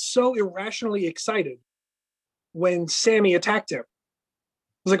I got so irrationally excited when Sammy attacked him. I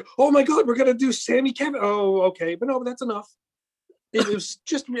was like, oh my God, we're going to do Sammy Kevin. Oh, okay. But no, that's enough. It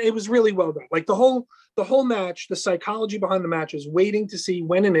was really well done. Like the whole match, the psychology behind the match is waiting to see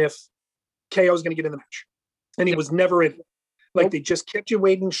when and if KO is going to get in the match. And he was never in it. Like they just kept you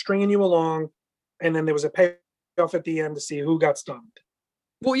waiting, stringing you along. And then there was a payoff at the end to see who got stunned.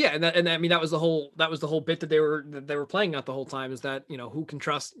 Well, yeah, and I mean that was the whole bit that they were playing out the whole time, is that, you know, who can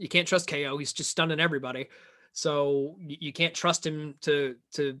trust? You can't trust KO. He's just stunning everybody, so you can't trust him to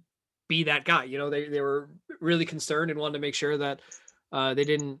be that guy. You know, they were really concerned and wanted to make sure that they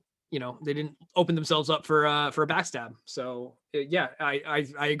didn't open themselves up for a backstab. So yeah, I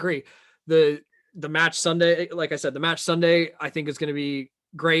agree. The match Sunday, like I said, the match Sunday I think is going to be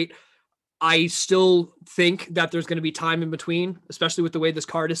great. I still think that there's going to be time in between, especially with the way this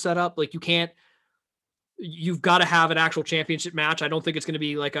card is set up. Like you've got to have an actual championship match. I don't think it's going to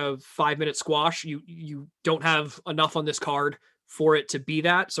be like a 5-minute squash. You don't have enough on this card for it to be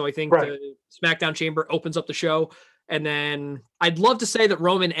that. So I think the SmackDown Chamber opens up the show, and then I'd love to say that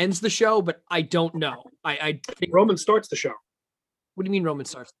Roman ends the show, but I don't know. I think Roman starts the show. What do you mean Roman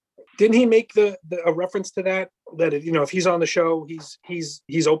starts? Didn't he make a reference to that if he's on the show,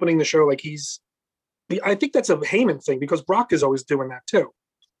 he's opening the show, like I think that's a Heyman thing, because Brock is always doing that too.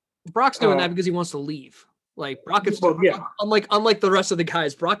 Brock's doing that because he wants to leave. Like Brock gets unlike the rest of the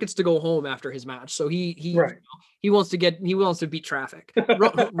guys, Brock gets to go home after his match. So he wants to beat traffic.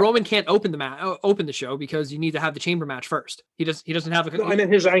 Roman can't open the show because you need to have the chamber match first. He doesn't have I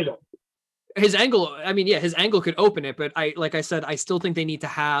mean his angle. His angle, I mean, yeah, his angle could open it, but like I said, I still think they need to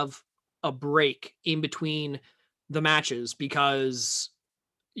have a break in between the matches, because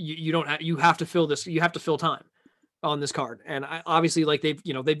you have to fill time on this card. And obviously, like they've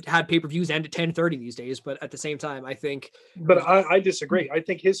had pay-per-views end at 10:30 these days, but at the same time, I think. But I disagree. I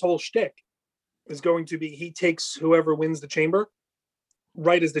think his whole shtick is going to be he takes whoever wins the chamber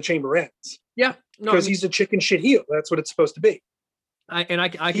right as the chamber ends. Yeah, because he's a chicken shit heel. That's what it's supposed to be. I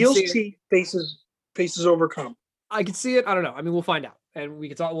can heels see faces overcome. I can see it. I don't know. I mean, we'll find out, and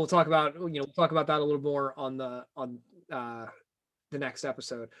we'll talk about that a little more on the next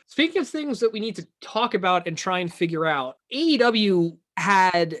episode. Speaking of things that we need to talk about and try and figure out, AEW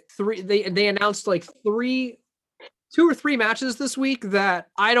had they announced like 2 or 3 matches this week that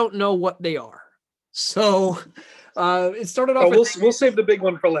I don't know what they are. So it started off. We'll save the big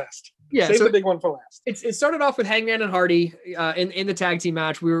one for last. Yeah, save the big one for last. It started off with Hangman and Hardy in the tag team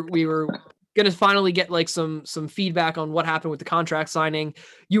match. We were gonna finally get like some feedback on what happened with the contract signing.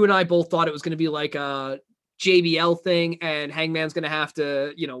 You and I both thought it was gonna be like a JBL thing, and Hangman's gonna have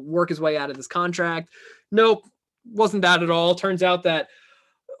to work his way out of this contract. Nope, wasn't that at all. Turns out that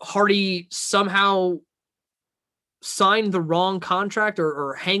Hardy somehow signed the wrong contract,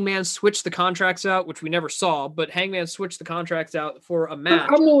 or Hangman switched the contracts out, which we never saw, but Hangman switched the contracts out for a match.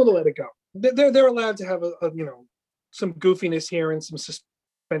 I'm willing to let it go. They're allowed to have some goofiness here and some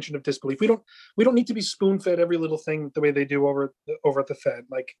suspension of disbelief. We don't need to be spoon fed every little thing the way they do over at the Fed.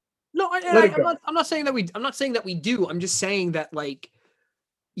 Like, no, I'm not saying that we do. I'm just saying that, like,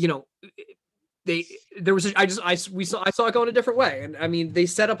 I saw it going a different way. And I mean, they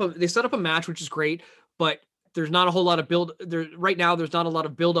set up a match, which is great, but there's not a whole lot of build there right now. There's not a lot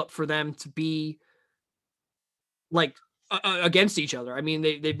of build up for them to be like against each other. I mean,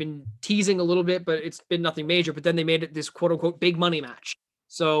 they've been teasing a little bit, but it's been nothing major. But then they made it this quote unquote big money match.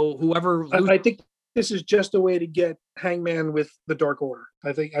 So whoever I think this is just a way to get Hangman with the Dark Order.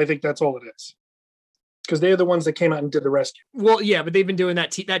 I think that's all it is. Because they're the ones that came out and did the rescue. Well, yeah, but they've been doing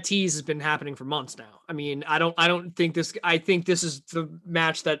that. That tease has been happening for months now. I mean, I don't think this. I think this is the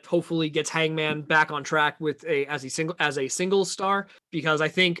match that hopefully gets Hangman back on track with as a single star. Because I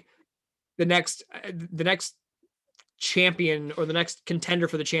think the next champion, or the next contender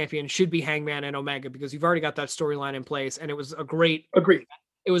for the champion, should be Hangman and Omega, because you've already got that storyline in place, and it was a great. Agreed.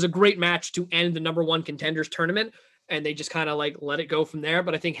 It was a great match to end the number 1 contenders tournament. And they just kind of like let it go from there.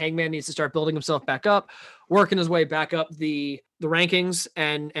 But I think Hangman needs to start building himself back up, working his way back up the rankings,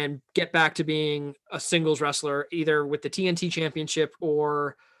 and get back to being a singles wrestler, either with the TNT championship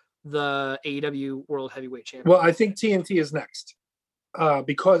or the AEW World Heavyweight Champion. Well, I think TNT is next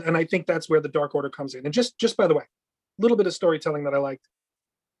because, and I think that's where the Dark Order comes in. And just by the way, a little bit of storytelling that I liked.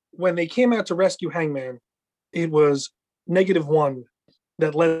 When they came out to rescue Hangman, it was -1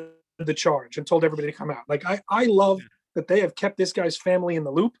 that led the charge and told everybody to come out. Like I love that they have kept this guy's family in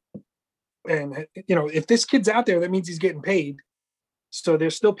the loop. And if this kid's out there, that means he's getting paid. So they're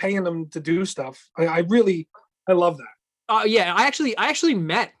still paying them to do stuff. I love that. Yeah, I actually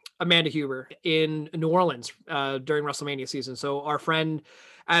met Amanda Huber in New Orleans during WrestleMania season. So our friend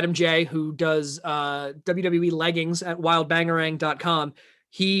Adam J, who does WWE leggings at wildbangarang.com,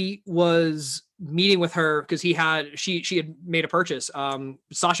 he was meeting with her because she had made a purchase.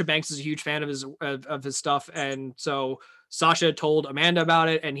 Sasha Banks is a huge fan of his stuff, and so Sasha told Amanda about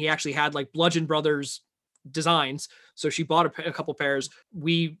it, and he actually had like Bludgeon Brothers designs. So she bought a couple pairs.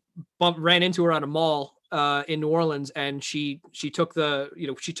 We ran into her on a mall in New Orleans, and she took the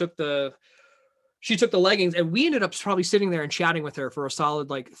leggings, and we ended up probably sitting there and chatting with her for a solid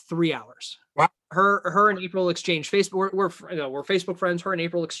like 3 hours. Wow. Her and April exchanged Facebook. We're Facebook friends. Her and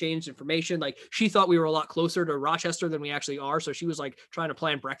April exchanged information. Like she thought we were a lot closer to Rochester than we actually are. So she was like trying to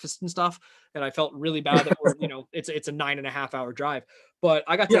plan breakfast and stuff. And I felt really bad that we're, it's a 9.5 hour drive. But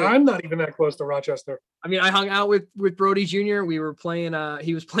I got to. Yeah, I'm not even that close to Rochester. I mean, I hung out with Brody Jr. We were playing.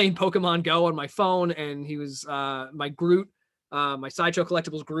 He was playing Pokemon Go on my phone, and he was my Groot. My Sideshow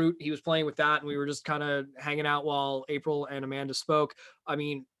Collectibles Groot, he was playing with that, and we were just kind of hanging out while April and Amanda spoke. I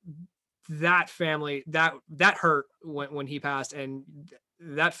mean, that family, that hurt when he passed, and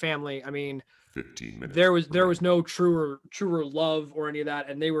that family, I mean, 15 minutes. There was no truer love or any of that,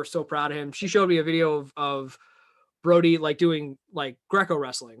 and they were so proud of him. She showed me a video of Brody like doing like Greco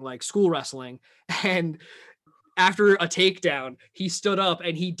wrestling, like school wrestling, and after a takedown, he stood up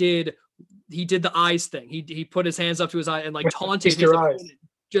and he did the eyes thing. He put his hands up to his eye and like taunted his opponent.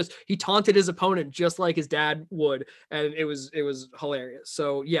 He taunted his opponent just like his dad would, and it was hilarious.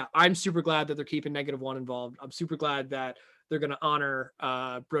 So yeah, I'm super glad that they're keeping -1 involved. I'm super glad that they're going to honor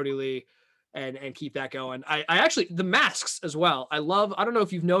Brody Lee and keep that going. I actually, the masks as well. I don't know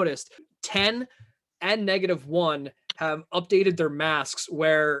if you've noticed, 10 and -1 have updated their masks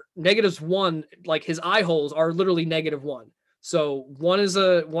where -1, like his eye holes are literally -1. So one is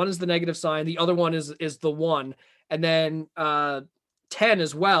the negative sign. The other one is the 1. And then 10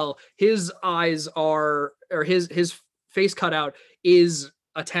 as well. His eyes are, or his face cutout is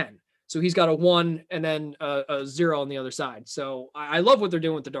a 10. So he's got a 1 and then a 0 on the other side. So I love what they're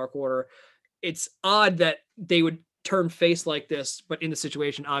doing with the Dark Order. It's odd that they would turn face like this, but in the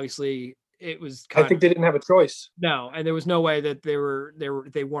situation, obviously it was I think they didn't have a choice. No, and there was no way that they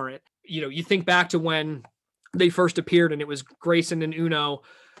weren't. You think back to when they first appeared, and it was Grayson and Uno,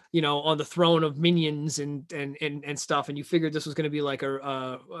 on the throne of minions and stuff, and you figured this was going to be like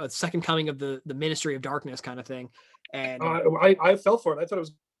a second coming of the Ministry of Darkness kind of thing. And I fell for it. I thought it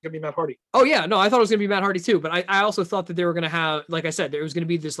was going to be Matt Hardy. Oh yeah, no, I thought it was going to be Matt Hardy too, but I also thought that they were going to have, like I said, there was going to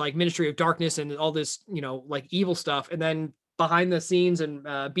be this like Ministry of Darkness and all this, like evil stuff, and then behind the scenes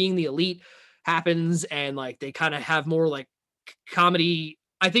and being the Elite happens, and like they kind of have more like comedy.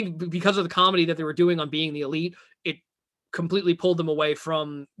 I think because of the comedy that they were doing on Being the Elite, it completely pulled them away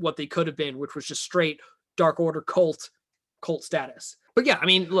from what they could have been, which was just straight Dark Order cult status. But yeah, I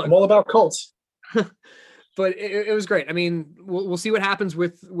mean, look, I'm all about cults. But it was great. I mean, we'll see what happens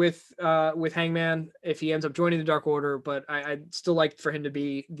with Hangman if he ends up joining the Dark Order. But I'd still like for him to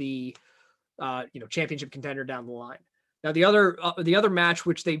be the championship contender down the line. Now the other match,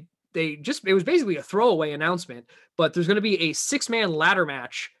 which it was basically a throwaway announcement, but there's going to be a 6-man ladder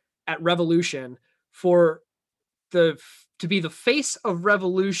match at Revolution to be the face of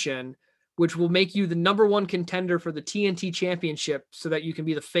Revolution, which will make you the #1 contender for the TNT championship, so that you can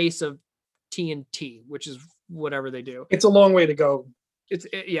be the face of TNT, which is whatever they do. It's a long way to go.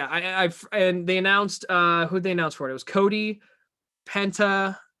 And they announced who'd they announce for it? It was Cody,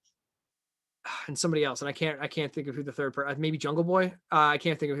 Penta, and somebody else, and I can't think of who the third person. Maybe Jungle Boy. I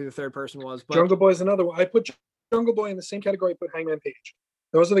can't think of who the third person was. But Jungle Boy is another one. I put Jungle Boy in the same category I put Hangman Page.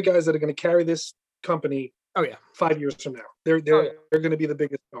 Those are the guys that are going to carry this company. Oh yeah, 5 years from now, they're going to be the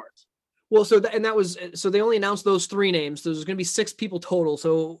biggest stars. Well, so they only announced those 3 names. There's going to be 6 people total,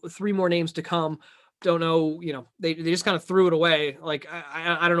 so 3 more names to come. Don't know, they just kind of threw it away. Like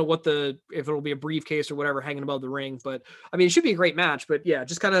I don't know if it'll be a briefcase or whatever hanging above the ring, but I mean it should be a great match. But yeah,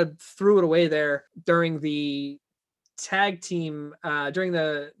 just kind of threw it away there during the tag team during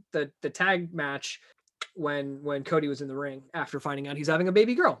the tag match when Cody was in the ring after finding out he's having a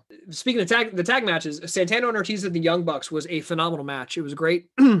baby girl. Speaking of the tag matches, Santana and Ortiz and the Young Bucks was a phenomenal match. It was a great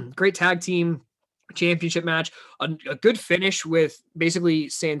great tag team championship match, a good finish with basically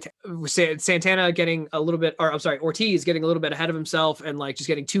Santana getting a little bit, or I'm sorry, Ortiz getting a little bit ahead of himself and like just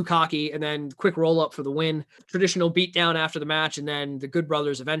getting too cocky, and then quick roll up for the win. Traditional beatdown after the match, and then the Good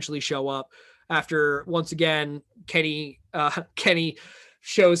Brothers eventually show up after once again Kenny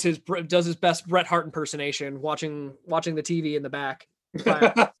does his best Bret Hart impersonation, watching the TV in the back.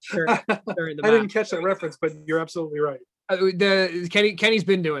 During the I didn't catch that reference, but you're absolutely right. Kenny's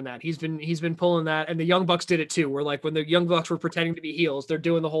been doing that. He's been pulling that, and the Young Bucks did it too. Where like when the Young Bucks were pretending to be heels, they're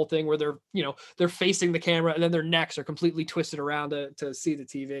doing the whole thing where they're facing the camera, and then their necks are completely twisted around to see the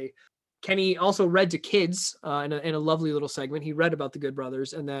TV. Kenny also read to kids in a lovely little segment. He read about the Good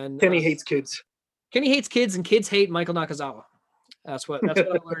Brothers, and then Kenny hates kids. Kenny hates kids, and kids hate Michael Nakazawa. That's what I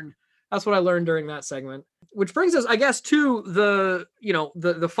learned. That's what I learned during that segment. Which brings us, I guess, to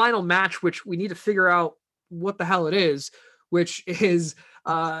the final match, which we need to figure out what the hell it is, which is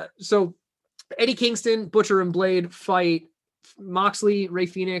so Eddie Kingston, Butcher and Blade fight Moxley, Ray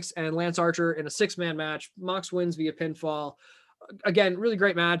Phoenix, and Lance Archer in a 6-man match. Mox wins via pinfall. Again, really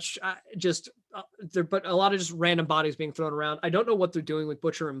great match. But a lot of just random bodies being thrown around. I don't know what they're doing with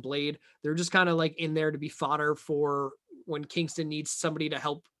Butcher and Blade. They're just kind of like in there to be fodder for when Kingston needs somebody to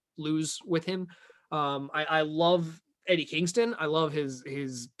help lose with him. I love Eddie Kingston. I love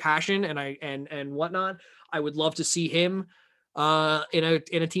his passion and whatnot. I would love to see him in a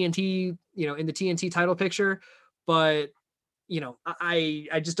TNT, in the TNT title picture, but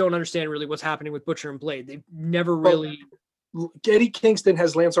I just don't understand really what's happening with Butcher and Blade. They've never really. Eddie Kingston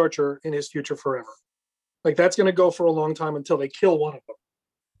has Lance Archer in his future forever. Like that's going to go for a long time until they kill one of them.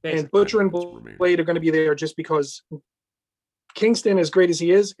 Basically. And Butcher and Blade are going to be there just because Kingston, as great as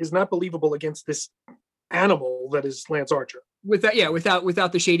he is not believable against this animal that is Lance Archer.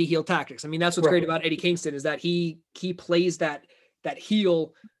 Without the shady heel tactics. I mean, that's what's great about Eddie Kingston is that he plays that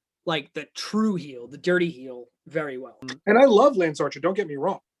heel, like the true heel, the dirty heel, very well. And I love Lance Archer. Don't get me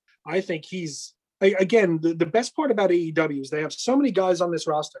wrong. I think he's, again, the best part about AEW is they have so many guys on this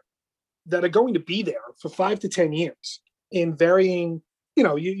roster that are going to be there for 5 to 10 years in varying,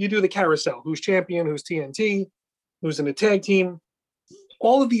 you do the carousel, who's champion, who's TNT, who's in a tag team.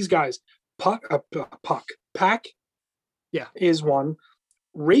 All of these guys, Pac is one.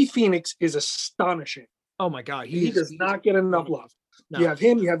 Ray Phoenix is astonishing. Oh my God. He does not get enough love. No. You have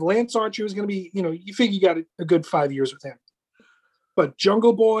him, you have Lance Archer, who's going to be, you figure you got a good 5 years with him. But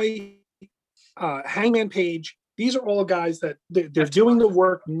Jungle Boy, Hangman Page, these are all guys that they're doing the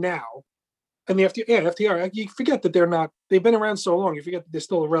work now. And the FTR, you forget that they've been around so long, you forget that they're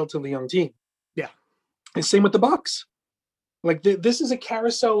still a relatively young team. Yeah. And same with the Bucks. Like this is a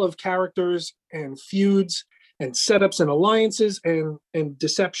carousel of characters and feuds and setups and alliances and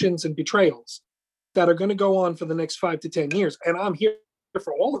deceptions and betrayals that are going to go on for the next 5 to 10 years. And I'm here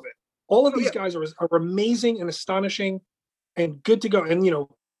for all of it. All of these guys are amazing and astonishing and good to go. And,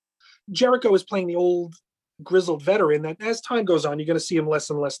 Jericho is playing the old grizzled veteran that as time goes on, you're going to see him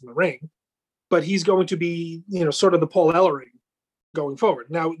less and less in the ring. But he's going to be, sort of the Paul Ellering going forward.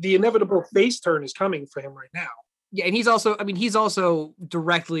 Now, the inevitable face turn is coming for him right now. Yeah, and he's also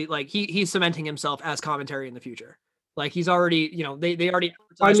directly like he's cementing himself as commentary in the future. Like he's already, they already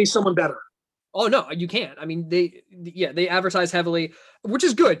find me someone better. Oh no, you can't. I mean, they advertise heavily, which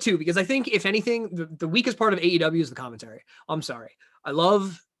is good too, because I think if anything, the weakest part of AEW is the commentary. I'm sorry. I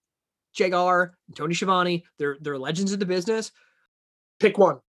love JR, Tony Schiavone. They're legends of the business. Pick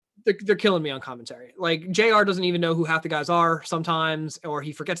one. They're killing me on commentary. Like JR doesn't even know who half the guys are sometimes, or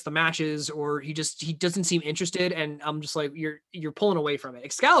he forgets the matches, or he doesn't seem interested. And I'm just like, you're pulling away from it.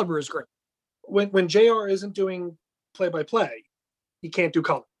 Excalibur is great. When JR isn't doing play-by-play, he can't do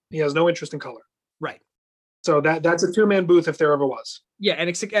color. He has no interest in color. Right. So that's a 2-man booth if there ever was. Yeah, and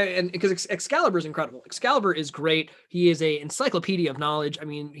because Excalibur is incredible. Excalibur is great. He is a encyclopedia of knowledge. I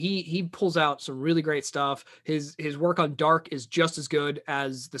mean, he pulls out some really great stuff. His work on Dark is just as good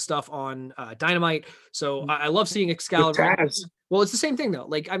as the stuff on Dynamite. So I love seeing Excalibur. Well, it's the same thing though.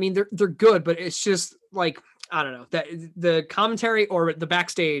 Like, I mean, they're good, but it's just like, I don't know, that the commentary or the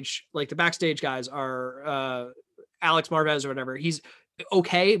backstage, like the backstage guys are Alex Marvez or whatever. He's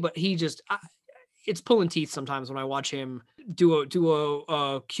okay, but he just it's pulling teeth sometimes when I watch him do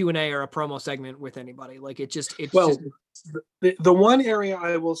a Q&A or a promo segment with anybody. Like the one area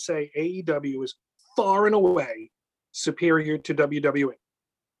I will say AEW is far and away superior to WWE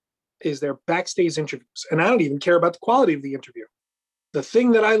is their backstage interviews. And I don't even care about the quality of the interview. The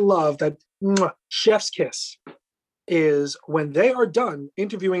thing that I love, that chef's kiss, is when they are done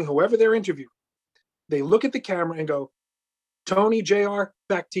interviewing whoever they're interviewing, they look at the camera and go, Tony, JR,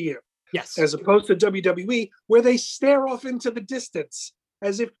 back to you. Yes. As opposed to WWE, where they stare off into the distance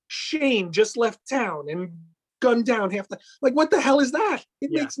as if Shane just left town and gunned down half the, like, what the hell is that?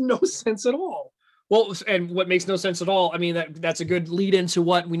 It makes no sense at all. Well, and what makes no sense at all, I mean, that's a good lead into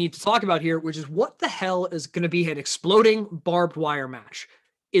what we need to talk about here, which is what the hell is going to be an exploding barbed wire match?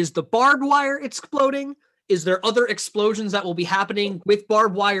 Is the barbed wire exploding? Is there other explosions that will be happening with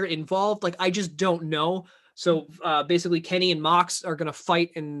barbed wire involved? Like, I just don't know. So basically, Kenny and Mox are going to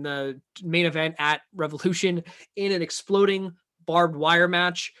fight in the main event at Revolution in an exploding barbed wire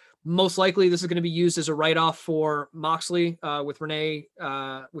match. Most likely, this is going to be used as a write-off for Moxley with Renee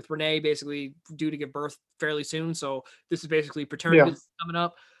basically due to give birth fairly soon. So this is basically paternity coming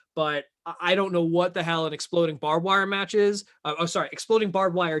up. But I don't know what the hell an exploding barbed wire match is. Exploding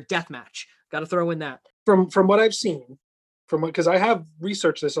barbed wire death match. Got to throw in that. From what I've seen, because I have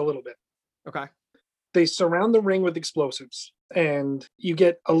researched this a little bit. Okay. They surround the ring with explosives, and you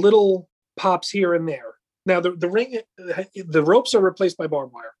get a little pops here and there. Now the ring, the ropes are replaced by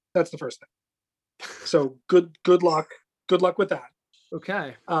barbed wire. That's the first thing. So good luck with that.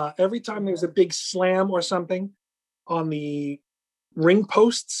 Okay. Every time there's a big slam or something on the ring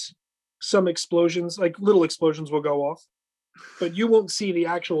posts, some explosions, like little explosions, will go off, but you won't see the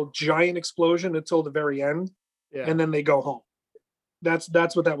actual giant explosion until the very end, and then they go home. That's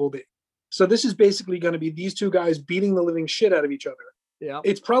what that will be. So this is basically going to be these two guys beating the living shit out of each other. Yeah.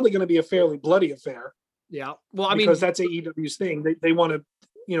 It's probably going to be a fairly bloody affair. Yeah. Well, I mean, because that's AEW's thing. They want to,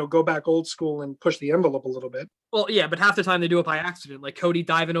 go back old school and push the envelope a little bit. Well, yeah, but half the time they do it by accident, like Cody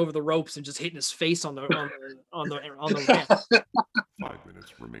diving over the ropes and just hitting his face on the ramp. 5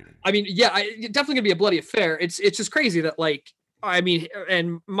 minutes remaining. I mean, yeah, it's definitely gonna be a bloody affair. It's just crazy that, like, I mean,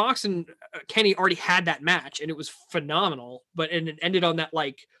 and Mox and Kenny already had that match and it was phenomenal, and it ended on that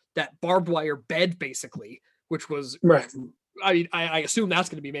barbed wire bed basically, which was right. I mean, I assume that's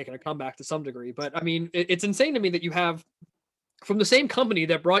going to be making a comeback to some degree, but I mean, it's insane to me that you have from the same company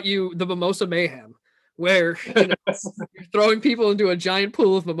that brought you the Mimosa Mayhem, where you're throwing people into a giant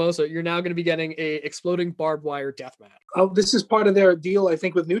pool of mimosa, you're now going to be getting a exploding barbed wire death match. Oh, this is part of their deal, I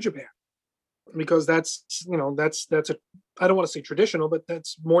think, with New Japan, because that's a, I don't want to say traditional, but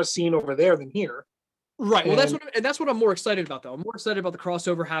that's more seen over there than here. Right. Well, that's what I'm more excited about, though. I'm more excited about the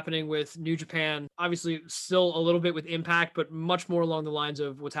crossover happening with New Japan. Obviously, still a little bit with Impact, but much more along the lines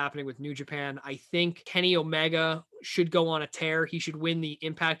of what's happening with New Japan. I think Kenny Omega should go on a tear. He should win the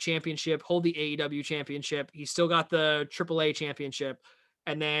Impact Championship, hold the AEW Championship. He's still got the AAA Championship.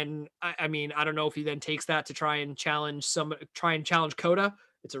 And then, I mean, I don't know if he then takes that to try and challenge Kota.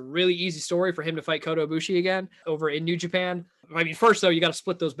 It's a really easy story for him to fight Kota Ibushi again over in New Japan. I mean, first, though, you got to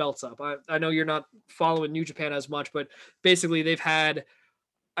split those belts up. I know you're not following New Japan as much, but basically they've had,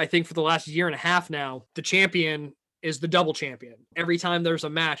 I think for the last year and a half now, the champion is the double champion. Every time there's a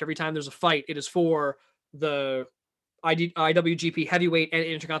match, every time there's a fight, it is for the IWGP Heavyweight and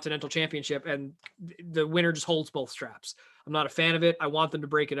Intercontinental Championship, and the winner just holds both straps. I'm not a fan of it. I want them to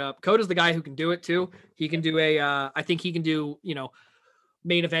break it up. Kota's the guy who can do it, too. He can do I think he can do,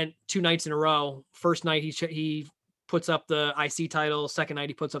 main event 2 nights in a row. First night he puts up the IC title. Second night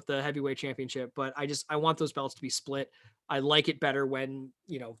he puts up the heavyweight championship. But I want those belts to be split. I like it better when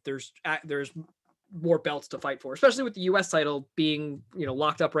there's more belts to fight for, especially with the US title being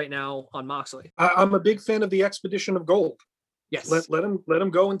locked up right now on Moxley. I'm a big fan of the Expedition of Gold. Yes, let him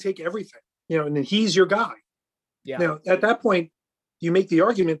go and take everything. And then he's your guy. Yeah. Now at that point, you make the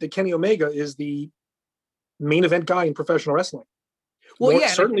argument that Kenny Omega is the main event guy in professional wrestling. Well,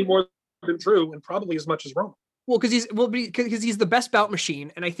 certainly more than Drew, and probably as much as Roman. Well, because he's the best bout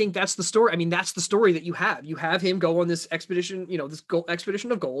machine, and I think that's the story. I mean, that's the story that you have. You have him go on this expedition,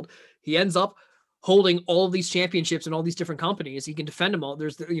 expedition of gold. He ends up holding all of these championships in all these different companies. He can defend them all.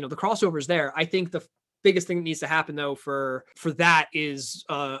 There's the crossovers there. I think the biggest thing that needs to happen though for that is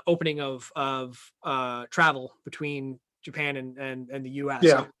opening of travel between Japan and the US.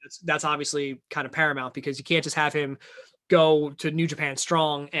 Yeah. So that's obviously kind of paramount, because you can't just have him go to New Japan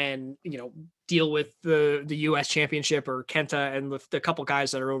Strong and deal with the US Championship or Kenta and with the couple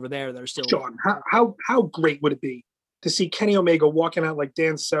guys that are over there that are still. Sean, how great would it be to see Kenny Omega walking out like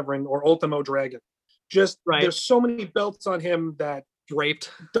Dan Severn or Ultimo Dragon? Just right. There's so many belts on him that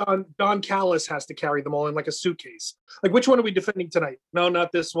draped. Don Callis has to carry them all in like a suitcase. Like, which one are we defending tonight? No,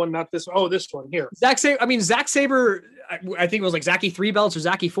 not this one, not this. Oh, this one here. Zack Sabre, I think it was like Zacky 3 belts or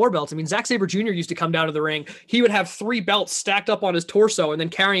Zacky 4 belts. I mean, Zack Sabre Jr. used to come down to the ring. He would have 3 belts stacked up on his torso and then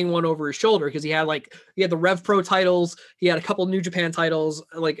carrying one over his shoulder, because he had the Rev Pro titles. He had a couple New Japan titles.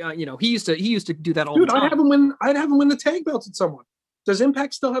 He used to do that all the time. I'd have him win the tag belts at someone. Does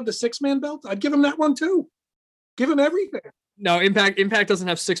Impact still have the 6-man belt? I'd give him that one too. Give him everything. No, Impact doesn't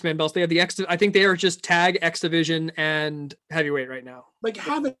have 6-man belts. They have the X. I think they are just tag, X Division, and heavyweight right now. Like,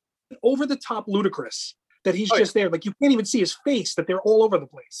 have it over the top ludicrous that he's just there. Like, you can't even see his face, that they're all over the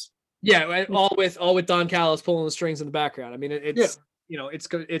place. Yeah, all with Don Callis pulling the strings in the background. I mean, it's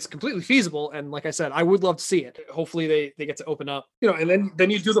it's completely feasible. And like I said, I would love to see it. Hopefully they get to open up. And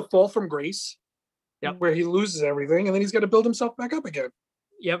then you do the fall from grace, where he loses everything, and then he's got to build himself back up again.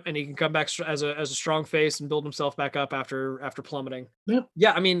 Yep, and he can come back as a strong face and build himself back up after plummeting.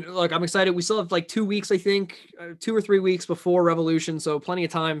 Yeah. I mean, look, I'm excited. We still have like 2 weeks, I think, 2 or 3 weeks before Revolution, so plenty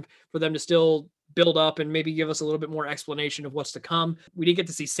of time for them to still build up and maybe give us a little bit more explanation of what's to come. We did get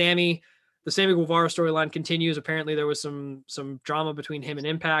to see Sammy. The Sammy Guevara storyline continues. Apparently, there was some drama between him and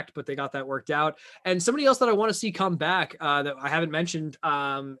Impact, but they got that worked out. And somebody else that I want to see come back that I haven't mentioned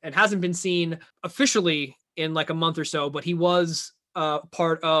and hasn't been seen officially in like a month or so, but he was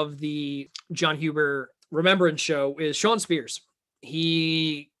part of the John Huber Remembrance show is Sean Spears.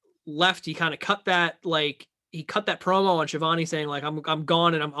 He left. He kind of cut that promo on Shivani saying like I'm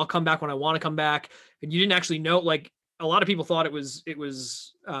gone and I'll come back when I want to come back. And you didn't actually know, like a lot of people thought it was that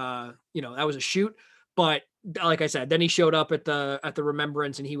was a shoot, but like I said, then he showed up at the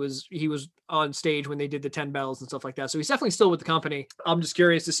Remembrance and he was on stage when they did the 10 bells and stuff like that. So he's definitely still with the company. I'm just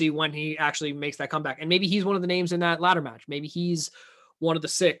curious to see when he actually makes that comeback. And maybe he's one of the names in that ladder match. Maybe he's one of the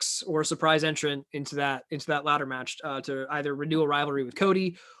 6 or a surprise entrant into that ladder match to either renew a rivalry with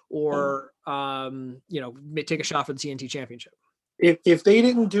Cody or take a shot for the TNT Championship. If they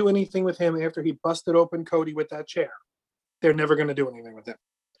didn't do anything with him after he busted open Cody with that chair, they're never going to do anything with him.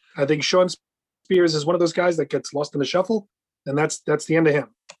 I think Sean Spears is one of those guys that gets lost in the shuffle, and that's the end of him.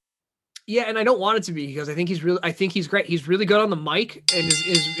 Yeah, and I don't want it to be because I think he's great. He's really good on the mic, and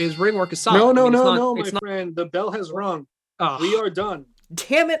his ring work is solid. No, my friend. The bell has rung. We are done.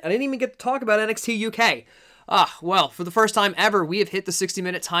 Damn it! I didn't even get to talk about NXT UK. Well, for the first time ever, we have hit the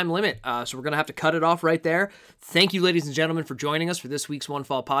 60-minute time limit, so we're going to have to cut it off right there. Thank you, ladies and gentlemen, for joining us for this week's One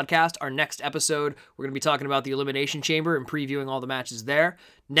Fall podcast. Our next episode, we're going to be talking about the Elimination Chamber and previewing all the matches there.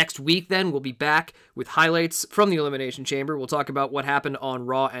 Next week, then, we'll be back with highlights from the Elimination Chamber. We'll talk about what happened on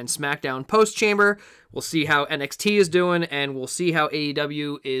Raw and SmackDown post-Chamber. We'll see how NXT is doing, and we'll see how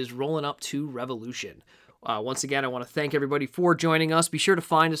AEW is rolling up to Revolution. Once again, I want to thank everybody for joining us. Be sure to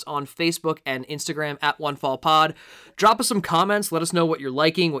find us on Facebook and Instagram at OneFallPod. Drop us some comments. Let us know what you're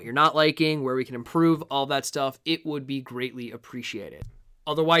liking, what you're not liking, where we can improve, all that stuff. It would be greatly appreciated.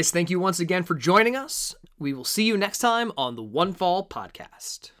 Otherwise, thank you once again for joining us. We will see you next time on the One Fall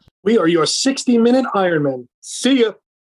Podcast. We are your 60-minute Ironman. See ya.